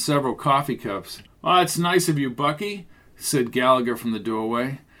donuts and several coffee cups. "Oh, it's nice of you, Bucky," said Gallagher from the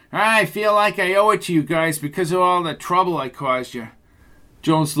doorway. "I feel like I owe it to you guys because of all the trouble I caused you."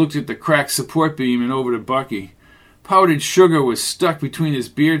 Jones looked at the cracked support beam and over to Bucky. Powdered sugar was stuck between his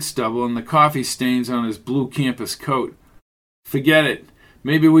beard stubble and the coffee stains on his blue campus coat. "Forget it.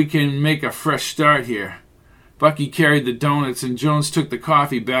 Maybe we can make a fresh start here." Bucky carried the donuts, and Jones took the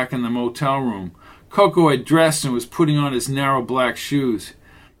coffee back in the motel room. Cocoa had dressed and was putting on his narrow black shoes.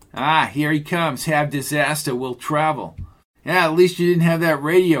 "Ah, here he comes. Have disaster. We'll travel." "Yeah, at least you didn't have that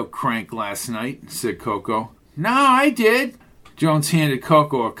radio crank last night," said Cocoa. "No, I did." Jones handed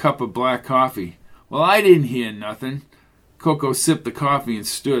Cocoa a cup of black coffee. "Well, I didn't hear nothing." Cocoa sipped the coffee and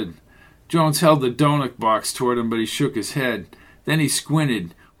stood. Jones held the donut box toward him, but he shook his head. Then he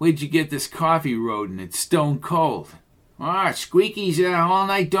squinted. "Where'd you get this coffee, Rodin? It's stone cold." "Oh, Squeaky's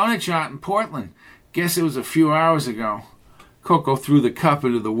all-night donut shop in Portland. Guess it was a few hours ago." Cocoa threw the cup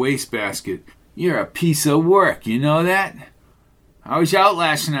into the wastebasket. "You're a piece of work, you know that?" "I was out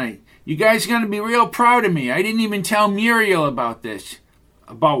last night. You guys are going to be real proud of me. I didn't even tell Muriel about this."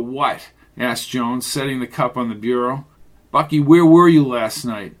 "About what?" asked Jones, setting the cup on the bureau. "Bucky, where were you last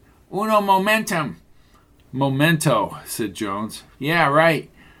night?" "Uno momentum." "Memento," said Jones. "Yeah, right."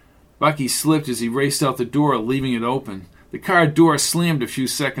 Bucky slipped as he raced out the door, leaving it open. The car door slammed a few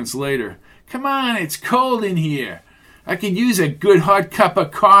seconds later. "Come on, it's cold in here. I could use a good hot cup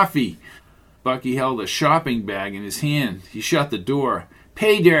of coffee." Bucky held a shopping bag in his hand. He shut the door.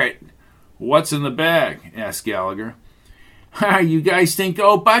 "Pay dirt." "What's in the bag?" asked Gallagher. "You guys think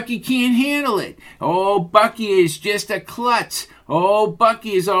old Bucky can't handle it. Old Bucky is just a klutz. Old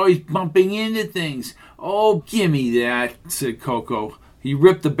Bucky is always bumping into things. Oh, gimme that," said Cocoa. He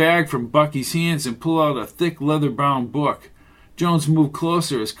ripped the bag from Bucky's hands and pulled out a thick leather-bound book. Jones moved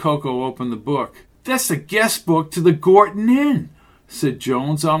closer as Cocoa opened the book. "That's the guest book to the Gorton Inn," said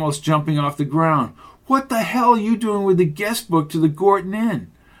Jones, almost jumping off the ground. "What the hell are you doing with the guest book to the Gorton Inn?"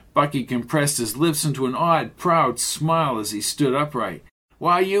 Bucky compressed his lips into an odd, proud smile as he stood upright.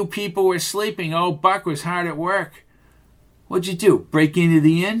 "While you people were sleeping, old Buck was hard at work." "What'd you do, break into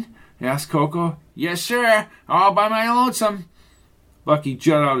the inn?" asked Cocoa. "Yes, sir, all by my lonesome." Bucky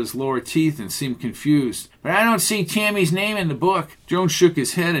jut out his lower teeth and seemed confused. "But I don't see Tammy's name in the book." Jones shook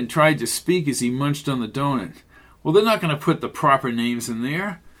his head and tried to speak as he munched on the donut. "Well, they're not going to put the proper names in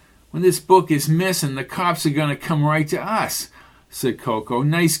there. When this book is missing, the cops are going to come right to us," said Cocoa.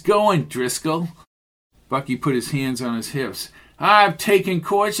 "Nice going, Driscoll." Bucky put his hands on his hips. "I've taken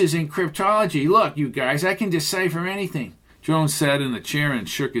courses in cryptology. Look, you guys, I can decipher anything." Jones sat in the chair and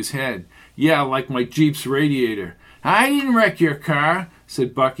shook his head. Yeah, like my Jeep's radiator. I didn't wreck your car,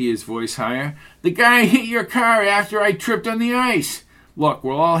 said Bucky, his voice higher. The guy hit your car after I tripped on the ice. Look,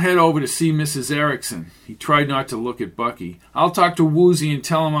 we'll all head over to see Mrs. Erickson. He tried not to look at Bucky. I'll talk to Woozy and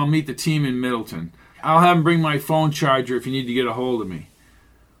tell him I'll meet the team in Middleton. I'll have him bring my phone charger if you need to get a hold of me.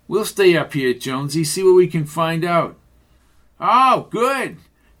 We'll stay up here, Jonesy, see what we can find out. Oh, good.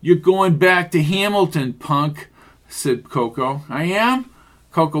 You're going back to Hamilton, punk, said Cocoa. I am?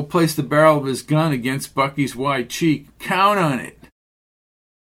 Cocoa placed the barrel of his gun against Bucky's wide cheek. Count on it.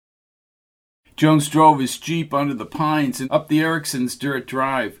 Jones drove his Jeep under the pines and up the Ericksons' dirt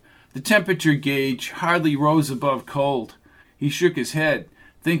drive. The temperature gauge hardly rose above cold. He shook his head,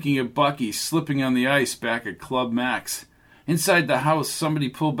 thinking of Bucky slipping on the ice back at Club Max. Inside the house, somebody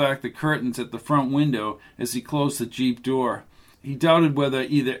pulled back the curtains at the front window as he closed the Jeep door. He doubted whether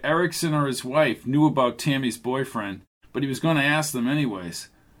either Erickson or his wife knew about Tammy's boyfriend, but he was going to ask them anyways.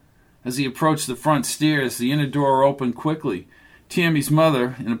 As he approached the front stairs, the inner door opened quickly. Tammy's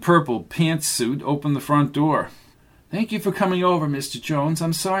mother, in a purple pantsuit, opened the front door. Thank you for coming over, Mr. Jones.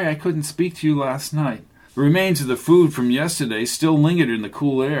 I'm sorry I couldn't speak to you last night. The remains of the food from yesterday still lingered in the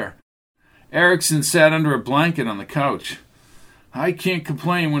cool air. Erickson sat under a blanket on the couch. I can't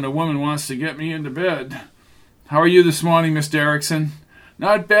complain when a woman wants to get me into bed. How are you this morning, Mr. Erickson?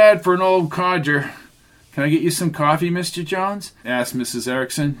 Not bad for an old codger. Can I get you some coffee, Mr. Jones? Asked Mrs.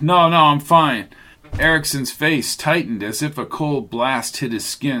 Erickson. No, I'm fine. Erickson's face tightened as if a cold blast hit his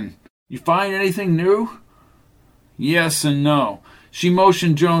skin. You find anything new? Yes and no. She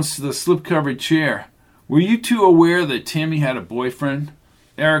motioned Jones to the slip-covered chair. Were you two aware that Tammy had a boyfriend?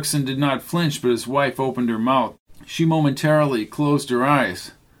 Erickson did not flinch, but his wife opened her mouth. She momentarily closed her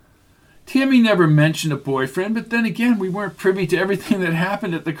eyes. Tammy never mentioned a boyfriend, but then again, we weren't privy to everything that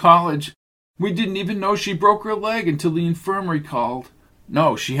happened at the college. We didn't even know she broke her leg until the infirmary called.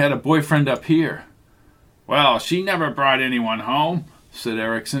 No, she had a boyfriend up here. Well, she never brought anyone home, said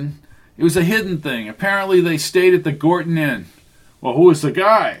Erickson. It was a hidden thing. Apparently they stayed at the Gorton Inn. Well, who was the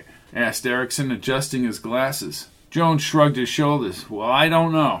guy? Asked Erickson, adjusting his glasses. Jones shrugged his shoulders. Well, I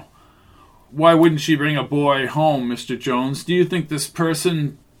don't know. Why wouldn't she bring a boy home, Mr. Jones? Do you think this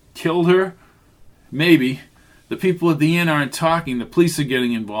person killed her? Maybe. The people at the inn aren't talking. The police are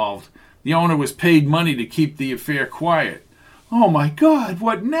getting involved. The owner was paid money to keep the affair quiet. Oh, my God,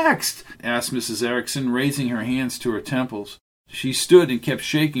 what next? Asked Mrs. Erickson, raising her hands to her temples. She stood and kept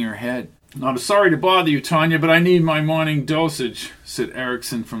shaking her head. I'm sorry to bother you, Tanya, but I need my morning dosage, said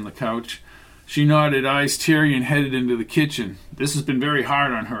Erickson from the couch. She nodded, eyes teary, and headed into the kitchen. This has been very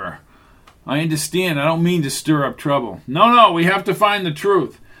hard on her. I understand. I don't mean to stir up trouble. No, we have to find the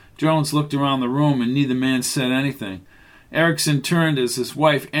truth. Jones looked around the room, and neither man said anything. Erickson turned as his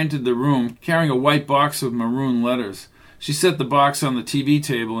wife entered the room, carrying a white box with maroon letters. She set the box on the TV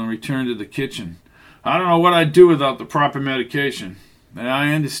table and returned to the kitchen. I don't know what I'd do without the proper medication.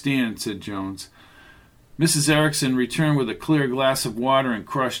 I understand, said Jones. Mrs. Erickson returned with a clear glass of water and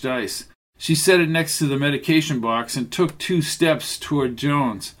crushed ice. She set it next to the medication box and took 2 steps toward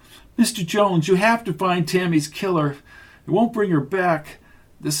Jones. Mr. Jones, you have to find Tammy's killer. It won't bring her back.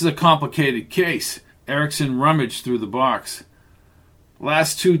 This is a complicated case. Erickson rummaged through the box.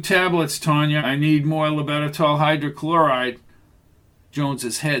 Last 2 tablets, Tanya. I need more labetatol hydrochloride.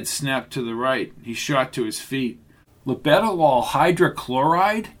 Jones's head snapped to the right. He shot to his feet. Labetalol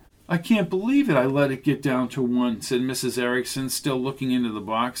hydrochloride? I can't believe it. I let it get down to 1, said Mrs. Erickson, still looking into the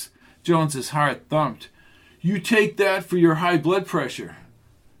box. Jones's heart thumped. You take that for your high blood pressure.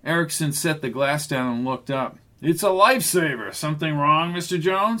 Erickson set the glass down and looked up. It's a lifesaver. Something wrong, Mr.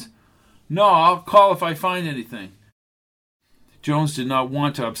 Jones? No, I'll call if I find anything. Jones did not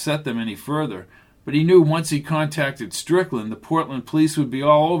want to upset them any further, but he knew once he contacted Strickland, the Portland police would be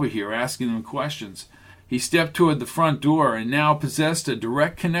all over here asking them questions. He stepped toward the front door and now possessed a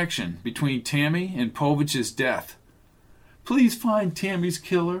direct connection between Tammy and Povitch's death. Please find Tammy's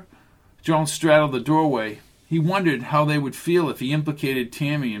killer. Jones straddled the doorway. He wondered how they would feel if he implicated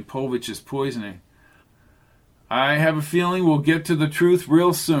Tammy in Povitch's poisoning. I have a feeling we'll get to the truth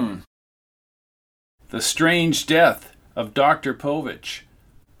real soon. The Strange Death of Dr. Povitch.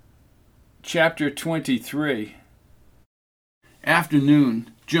 Chapter 23.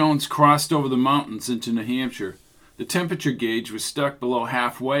 Afternoon, Jones crossed over the mountains into New Hampshire. The temperature gauge was stuck below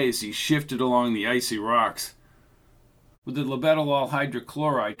halfway as he shifted along the icy rocks. With the labetalol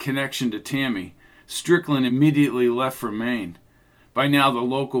hydrochloride connection to Tammy, Strickland immediately left for Maine. By now, the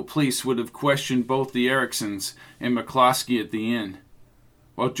local police would have questioned both the Ericksons and McCloskey at the inn.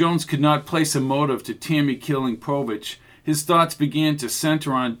 While Jones could not place a motive to Tammy killing Povitch, his thoughts began to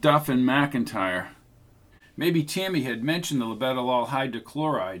center on Duff and McIntire. Maybe Tammy had mentioned the labetalol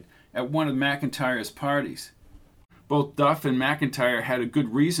hydrochloride, at one of McIntire's parties. Both Duff and McIntire had a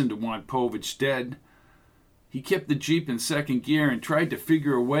good reason to want Povitch dead. He kept the Jeep in second gear and tried to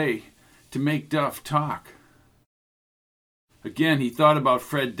figure a way to make Duff talk. Again, he thought about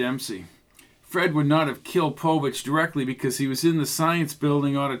Fred Dempsey. Fred would not have killed Povitch directly because he was in the science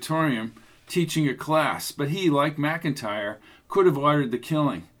building auditorium teaching a class, but he, like McIntire, could have ordered the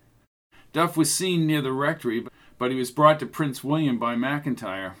killing. Duff was seen near the rectory, but he was brought to Prince William by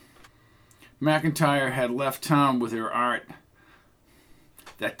McIntire. McIntire had left town with her art.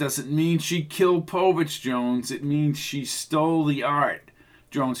 That doesn't mean she killed Povitch, Jones. It means she stole the art.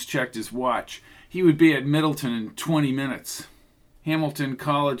 Jones checked his watch. He would be at Middleton in 20 minutes. Hamilton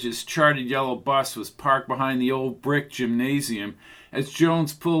College's chartered yellow bus was parked behind the old brick gymnasium as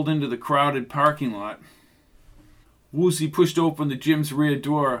Jones pulled into the crowded parking lot. Woozy pushed open the gym's rear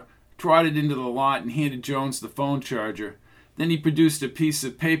door, trotted into the lot, and handed Jones the phone charger. Then he produced a piece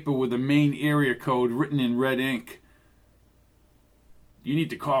of paper with a main area code written in red ink. You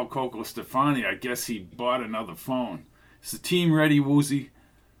need to call Cocoa Stefani. I guess he bought another phone. Is the team ready, Woozy?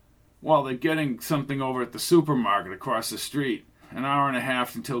 Well, they're getting something over at the supermarket across the street. An hour and a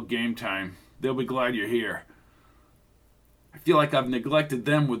half until game time. They'll be glad you're here. I feel like I've neglected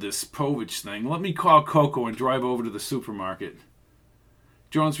them with this Povitch thing. Let me call Coco and drive over to the supermarket.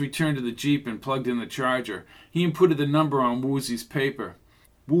 Jones returned to the Jeep and plugged in the charger. He inputted the number on Woozy's paper.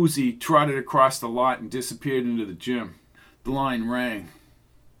 Woozy trotted across the lot and disappeared into the gym. The line rang.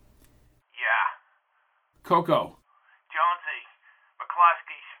 Yeah. Coco. Jonesy,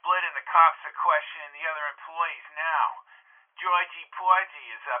 McCluskey split and the cops are questioning the other employees now. Georgie Porgy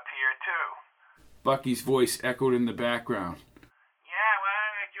is up here, too. Bucky's voice echoed in the background. Yeah,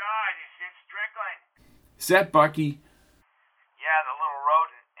 well, George, it's Strickland. Is that Bucky? Yeah, the little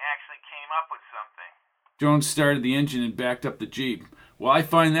rodent actually came up with something. Jones started the engine and backed up the Jeep. Well, I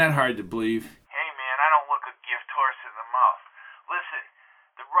find that hard to believe. Hey, man, I don't look a gift horse in the mouth. Listen,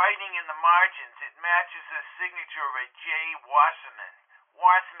 the writing in the margins, it matches the signature of a J. Wasserman.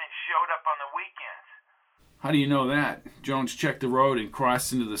 Wasserman showed up on the weekends. How do you know that? Jones checked the road and crossed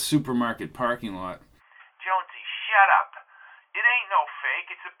into the supermarket parking lot. Jonesy, shut up. It ain't no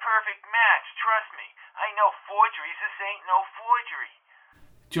fake. It's a perfect match. Trust me. I know forgeries. This ain't no forgery.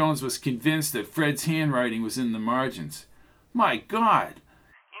 Jones was convinced that Fred's handwriting was in the margins. My God!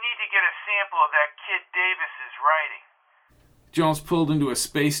 You need to get a sample of that kid Davis's writing. Jones pulled into a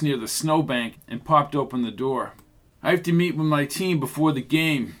space near the snowbank and popped open the door. I have to meet with my team before the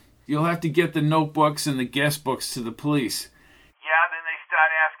game. You'll have to get the notebooks and the guest books to the police. Yeah, then they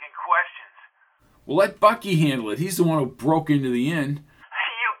start asking questions. Well, let Bucky handle it. He's the one who broke into the inn.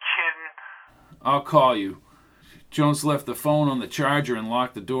 Are you kidding? I'll call you. Jones left the phone on the charger and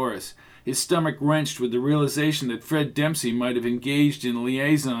locked the doors. His stomach wrenched with the realization that Fred Dempsey might have engaged in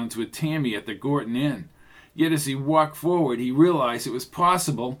liaisons with Tammy at the Gorton Inn. Yet as he walked forward, he realized it was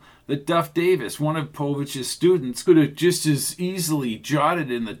possible that Duff Davis, one of Povitch's students, could have just as easily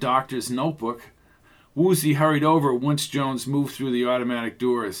jotted in the doctor's notebook. Woozy hurried over once Jones moved through the automatic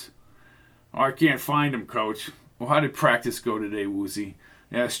doors. Oh, I can't find him, Coach. Well, how did practice go today, Woozy?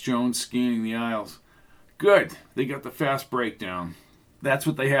 Asked Jones, scanning the aisles. Good. They got the fast breakdown. That's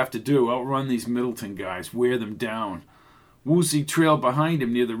what they have to do, outrun these Middleton guys, wear them down. Woozy trailed behind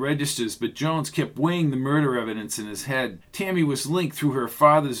him near the registers, but Jones kept weighing the murder evidence in his head. Tammy was linked through her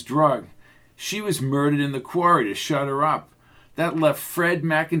father's drug. She was murdered in the quarry to shut her up. That left Fred,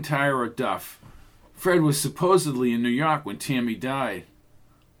 McIntire, or Duff. Fred was supposedly in New York when Tammy died.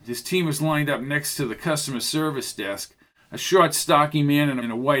 His team was lined up next to the customer service desk. A short, stocky man in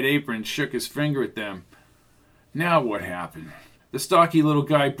a white apron shook his finger at them. Now what happened? The stocky little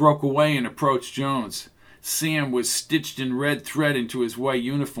guy broke away and approached Jones. Sam was stitched in red thread into his white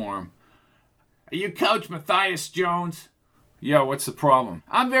uniform. Are you Coach Matthias Jones? Yeah, what's the problem?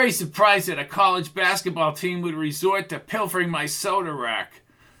 I'm very surprised that a college basketball team would resort to pilfering my soda rack.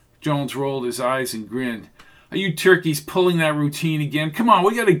 Jones rolled his eyes and grinned. Are you turkeys pulling that routine again? Come on,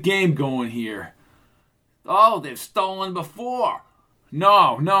 we got a game going here. Oh, they've stolen before.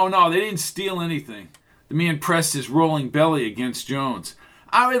 No, they didn't steal anything. The man pressed his rolling belly against Jones.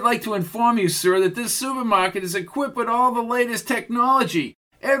 I would like to inform you, sir, that this supermarket is equipped with all the latest technology.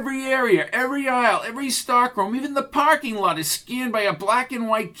 Every area, every aisle, every stockroom, even the parking lot is scanned by a black and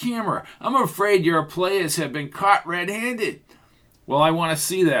white camera. I'm afraid your players have been caught red-handed. Well, I want to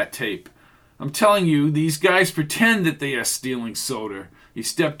see that tape. I'm telling you, these guys pretend that they are stealing soda. He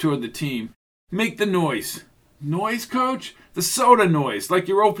stepped toward the team. Make the noise. Noise, Coach? The soda noise, like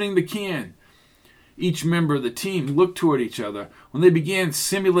you're opening the can. Each member of the team looked toward each other. When they began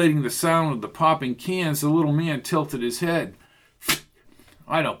simulating the sound of the popping cans, the little man tilted his head.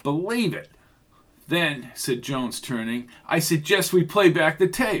 I don't believe it. Then, said Jones, turning, I suggest we play back the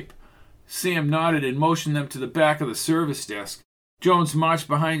tape. Sam nodded and motioned them to the back of the service desk. Jones marched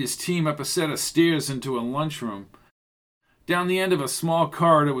behind his team up a set of stairs into a lunchroom. Down the end of a small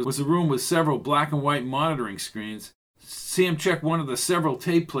corridor was a room with several black and white monitoring screens. Sam checked one of the several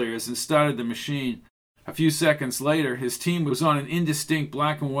tape players and started the machine. A few seconds later, his team was on an indistinct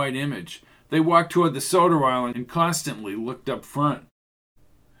black and white image. They walked toward the soda aisle and constantly looked up front.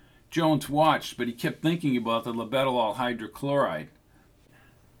 Jones watched, but he kept thinking about the labetalol hydrochloride.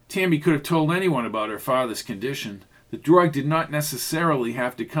 Tammy could have told anyone about her father's condition. The drug did not necessarily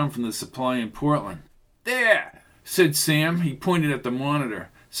have to come from the supply in Portland. There, said Sam. He pointed at the monitor.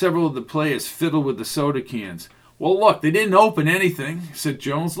 Several of the players fiddled with the soda cans. Well, look, they didn't open anything, said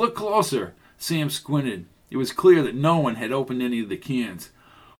Jones. Look closer. Sam squinted. It was clear that no one had opened any of the cans.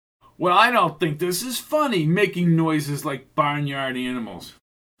 Well, I don't think this is funny, making noises like barnyard animals.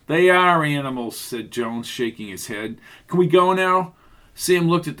 They are animals, said Jones, shaking his head. Can we go now? Sam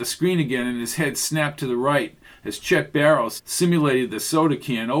looked at the screen again and his head snapped to the right as Chet Barrows simulated the soda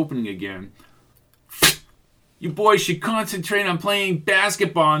can opening again. You boys should concentrate on playing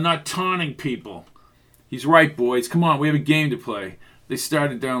basketball and not taunting people. He's right, boys. Come on, we have a game to play. They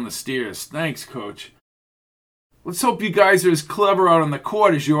started down the stairs. Thanks, Coach. Let's hope you guys are as clever out on the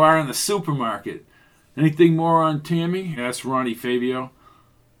court as you are in the supermarket. Anything more on Tammy? Asked Ronnie Fabio.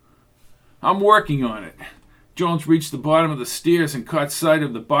 I'm working on it. Jones reached the bottom of the stairs and caught sight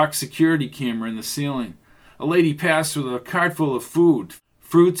of the box security camera in the ceiling. A lady passed with a cart full of food.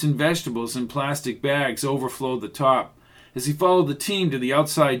 Fruits and vegetables in plastic bags overflowed the top. As he followed the team to the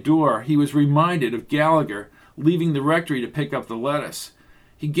outside door, he was reminded of Gallagher leaving the rectory to pick up the lettuce.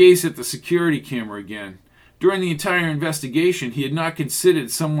 He gazed at the security camera again. During the entire investigation, he had not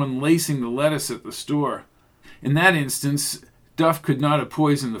considered someone lacing the lettuce at the store. In that instance, Duff could not have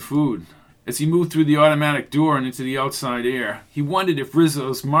poisoned the food. As he moved through the automatic door and into the outside air, he wondered if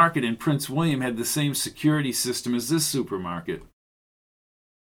Rizzo's market in Prince William had the same security system as this supermarket.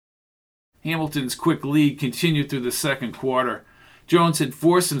 Hamilton's quick lead continued through the second quarter. Jones had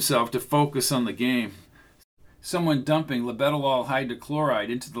forced himself to focus on the game. Someone dumping labetalol hydrochloride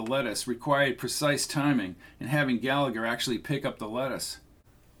into the lettuce required precise timing and having Gallagher actually pick up the lettuce.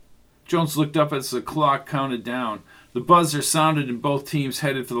 Jones looked up as the clock counted down. The buzzer sounded and both teams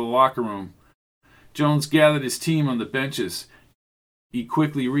headed for the locker room. Jones gathered his team on the benches. He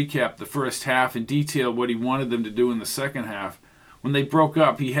quickly recapped the first half and detailed what he wanted them to do in the second half. When they broke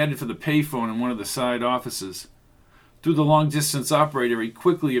up, he headed for the payphone in one of the side offices. Through the long-distance operator, he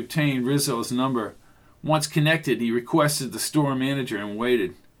quickly obtained Rizzo's number. Once connected, he requested the store manager and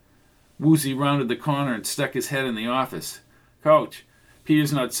waited. Woozy rounded the corner and stuck his head in the office. Coach,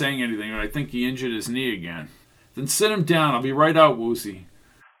 Peter's not saying anything, but I think he injured his knee again. Then sit him down. I'll be right out, Woozy.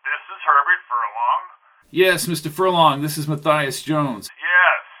 This is Herbert Furlong? Yes, Mr. Furlong. This is Matthias Jones.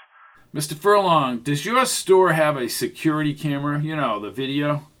 Yes. Mr. Furlong, does your store have a security camera? You know, the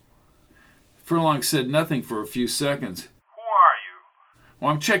video? Furlong said nothing for a few seconds. Who are you?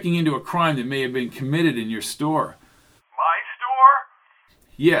 Well, I'm checking into a crime that may have been committed in your store. My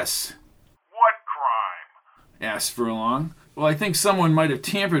store? Yes. What crime? Asked Furlong. Well, I think someone might have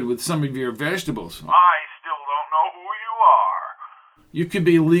tampered with some of your vegetables. I still don't know who you are. You could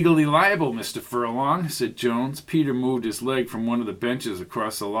be legally liable, Mr. Furlong, said Jones. Peter moved his leg from one of the benches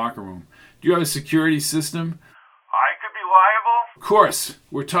across the locker room. Do you have a security system? I could be liable? Of course.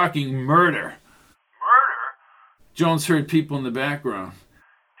 We're talking murder. Murder? Jones heard people in the background.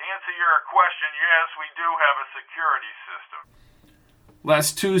 To answer your question, yes, we do have a security system.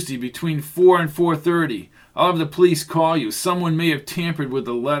 Last Tuesday, between 4 and 4:30, I'll have the police call you. Someone may have tampered with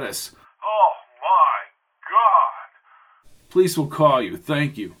the lettuce. Oh, my God. Police will call you.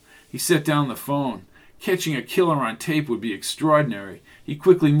 Thank you. He set down the phone. Catching a killer on tape would be extraordinary. He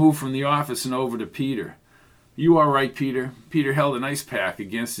quickly moved from the office and over to Peter. You all right, Peter? Peter held an ice pack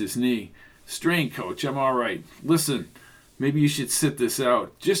against his knee. Strain, Coach. I'm all right. Listen, maybe you should sit this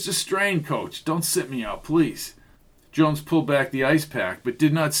out. Just a strain, Coach. Don't sit me out, please. Jones pulled back the ice pack, but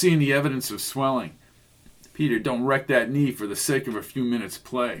did not see any evidence of swelling. Peter, don't wreck that knee for the sake of a few minutes'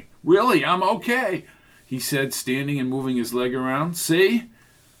 play. Really, I'm okay, he said, standing and moving his leg around. See?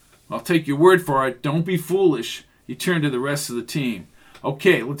 I'll take your word for it. Don't be foolish. He turned to the rest of the team.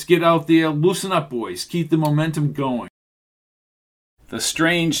 Okay, let's get out there. Loosen up, boys. Keep the momentum going. The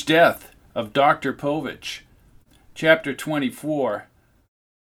Strange Death of Dr. Povitch. Chapter 24.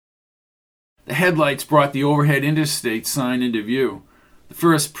 The headlights brought the overhead interstate sign into view. The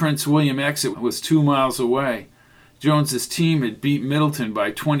first Prince William exit was 2 miles away. Jones's team had beat Middleton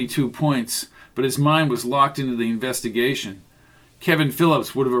by 22 points, but his mind was locked into the investigation. Kevin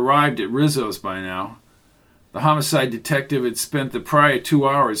Phillips would have arrived at Rizzo's by now. The homicide detective had spent the prior 2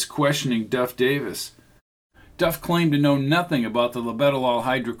 hours questioning Duff Davis. Duff claimed to know nothing about the labetalol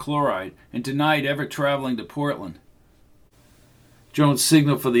hydrochloride and denied ever traveling to Portland. Jones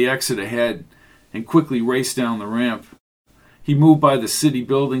signaled for the exit ahead and quickly raced down the ramp. He moved by the city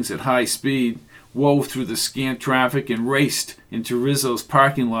buildings at high speed, wove through the scant traffic, and raced into Rizzo's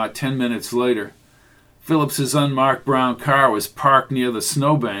parking lot 10 minutes later. Phillips's unmarked brown car was parked near the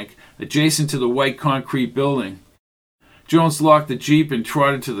snowbank, adjacent to the white concrete building. Jones locked the Jeep and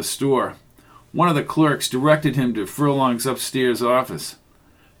trotted to the store. One of the clerks directed him to Furlong's upstairs office.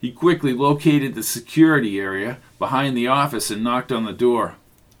 He quickly located the security area behind the office and knocked on the door.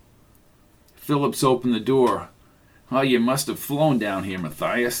 Phillips opened the door. "Oh, you must have flown down here,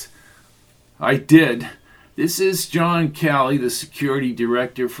 Matthias." "I did. This is John Callie, the security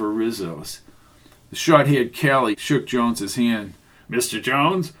director for Rizzo's." The short-haired Callie shook Jones's hand. "Mr.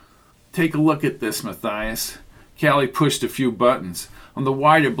 Jones?" "Take a look at this, Matthias." Callie pushed a few buttons. On the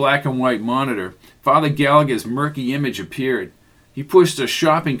wider black and white monitor, Father Gallagher's murky image appeared. He pushed a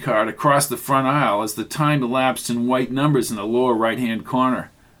shopping cart across the front aisle as the time elapsed in white numbers in the lower right-hand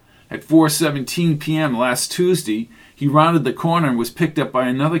corner. At 4:17 p.m. last Tuesday, he rounded the corner and was picked up by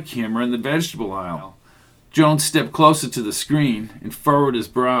another camera in the vegetable aisle. Jones stepped closer to the screen and furrowed his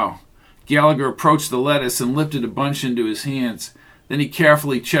brow. Gallagher approached the lettuce and lifted a bunch into his hands. Then he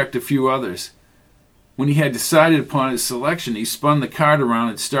carefully checked a few others. When he had decided upon his selection, he spun the cart around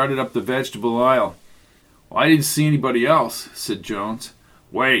and started up the vegetable aisle. "Well, I didn't see anybody else," said Jones.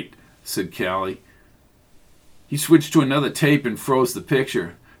 "Wait," said Callie. He switched to another tape and froze the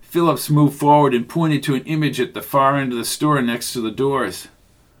picture. Phillips moved forward and pointed to an image at the far end of the store next to the doors.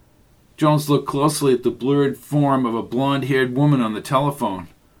 Jones looked closely at the blurred form of a blonde-haired woman on the telephone.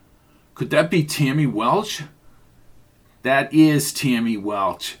 "Could that be Tammy Welch?" "That is Tammy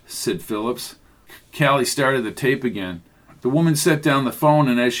Welch," said Phillips. Callie started the tape again. The woman set down the phone,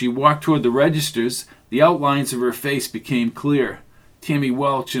 and as she walked toward the registers, the outlines of her face became clear. Tammy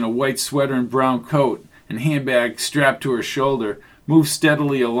Welch, in a white sweater and brown coat, and handbag strapped to her shoulder, moved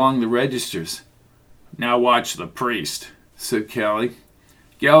steadily along the registers. "Now watch the priest," said Callie.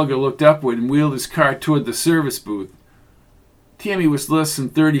 Gallagher looked upward and wheeled his cart toward the service booth. Tammy was less than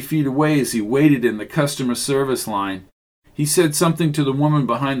 30 feet away as he waited in the customer service line. He said something to the woman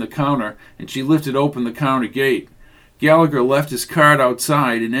behind the counter, and she lifted open the counter gate. Gallagher left his cart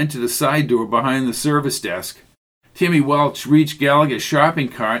outside and entered a side door behind the service desk. Tammy Welch reached Gallagher's shopping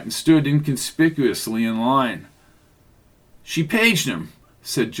cart and stood inconspicuously in line. "She paged him,"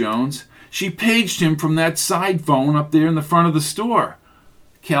 said Jones. "She paged him from that side phone up there in the front of the store."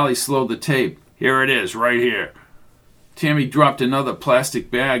 Callie slowed the tape. "Here it is, right here." Tammy dropped another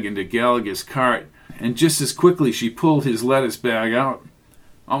plastic bag into Gallagher's cart, and just as quickly she pulled his lettuce bag out.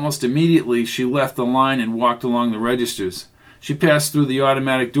 Almost immediately she left the line and walked along the registers. She passed through the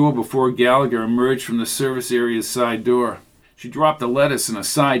automatic door before Gallagher emerged from the service area's side door. She dropped the lettuce in a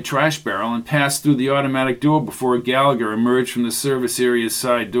side trash barrel and passed through the automatic door before Gallagher emerged from the service area's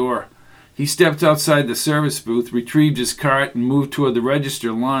side door. He stepped outside the service booth, retrieved his cart, and moved toward the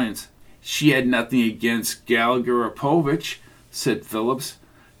register lines. "She had nothing against Gallagher or Povitch," said Phillips.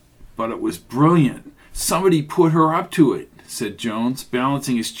 "But it was brilliant. Somebody put her up to it," said Jones,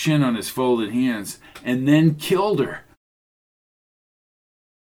 balancing his chin on his folded hands, "and then killed her."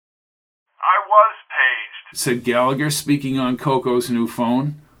 "I was paged," said Gallagher, speaking on Coco's new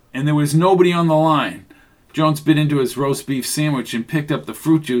phone. "And there was nobody on the line." Jones bit into his roast beef sandwich and picked up the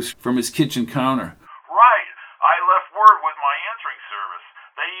fruit juice from his kitchen counter. "Right. I left word with my answering service.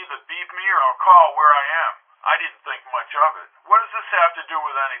 They either beep me or I'll call where I am. I didn't think much of it. What does this have to do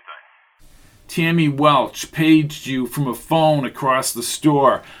with anything?" "Tammy Welch paged you from a phone across the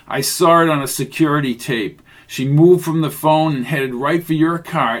store. I saw it on a security tape. She moved from the phone and headed right for your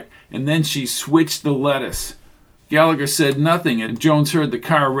cart, and then she switched the lettuce." Gallagher said nothing, and Jones heard the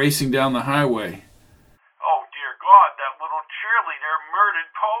car racing down the highway. "Oh, dear God, that little cheerleader murdered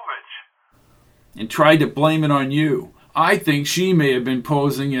Povitch." "And tried to blame it on you. I think she may have been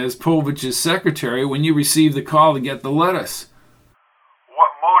posing as Povitch's secretary when you received the call to get the lettuce."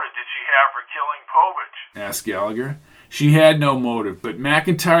 "What motive did she have for killing Povitch?" asked Gallagher. "She had no motive, but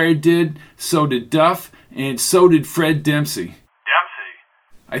McIntire did, so did Duff, and so did Fred Dempsey." "Dempsey?"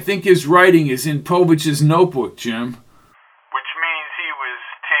 "I think his writing is in Povitch's notebook, Jim." "Which means he was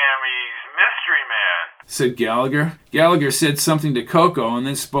Tammy's mystery man," said Gallagher. Gallagher said something to Coco and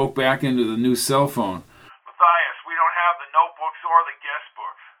then spoke back into the new cell phone. "Matthias, we don't have the notebooks or the guest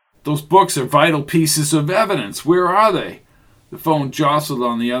books." "Those books are vital pieces of evidence. Where are they?" The phone jostled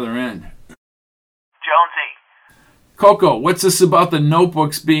on the other end. Jonesy. Coco, what's this about the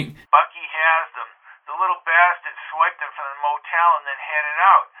notebooks being... Bucky has them. The little bastard swiped them from the motel and then headed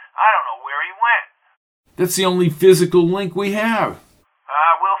out. I don't know where he went. That's the only physical link we have.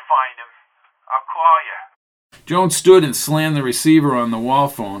 We'll find him. I'll call you. Jones stood and slammed the receiver on the wall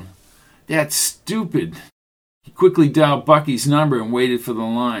phone. That's stupid. He quickly dialed Bucky's number and waited for the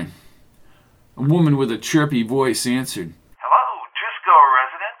line. A woman with a chirpy voice answered. Hello, Driscoll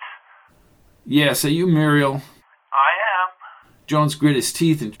residence? Yes, are you Muriel? I am. Jones grit his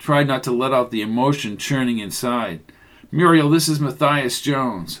teeth and tried not to let out the emotion churning inside. Muriel, this is Matthias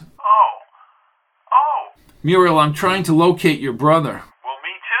Jones. Oh. Muriel, I'm trying to locate your brother. Well,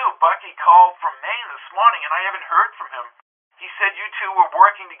 me too. Bucky called from Maine this morning and I haven't heard from him. He said you two were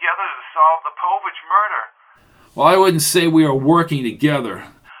working together to solve the Povitch murder. Well, I wouldn't say we are working together.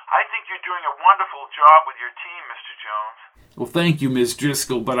 I think you're doing a wonderful job with your team, Mr. Jones. Well, thank you, Miss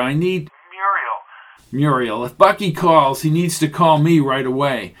Driscoll, but I need... Muriel, if Bucky calls, he needs to call me right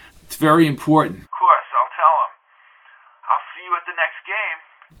away. It's very important. Of course, I'll tell him. I'll see you at the next game.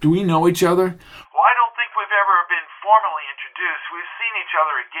 Do we know each other? Well, I don't think we've ever been formally introduced. We've seen each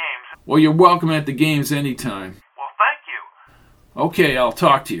other at games. Well, you're welcome at the games anytime. Well, thank you. Okay, I'll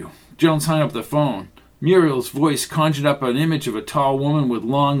talk to you. Jones hung up the phone. Muriel's voice conjured up an image of a tall woman with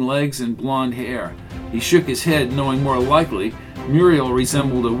long legs and blonde hair. He shook his head, knowing more likely Muriel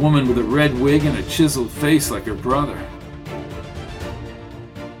resembled a woman with a red wig and a chiseled face like her brother.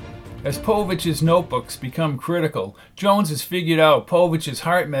 As Povitch's notebooks become critical, Jones has figured out Povitch's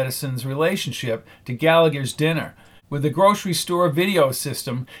heart medicine's relationship to Gallagher's dinner. With the grocery store video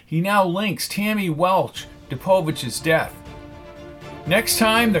system, he now links Tammy Welch to Povitch's death. Next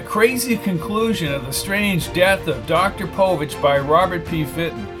time, the crazy conclusion of the strange death of Dr. Povitch by Robert P.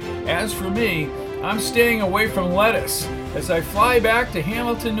 Fitton. As for me, I'm staying away from lettuce as I fly back to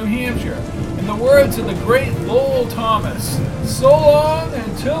Hamilton, New Hampshire. In the words of the great Lowell Thomas, so long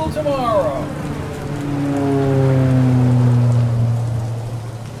until tomorrow.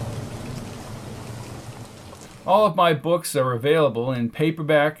 All of my books are available in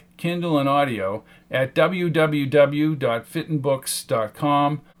paperback, Kindle, and audio at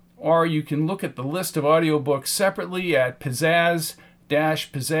www.fittonbooks.com, or you can look at the list of audiobooks separately at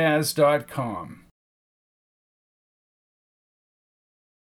pizzazz-pizzazz.com.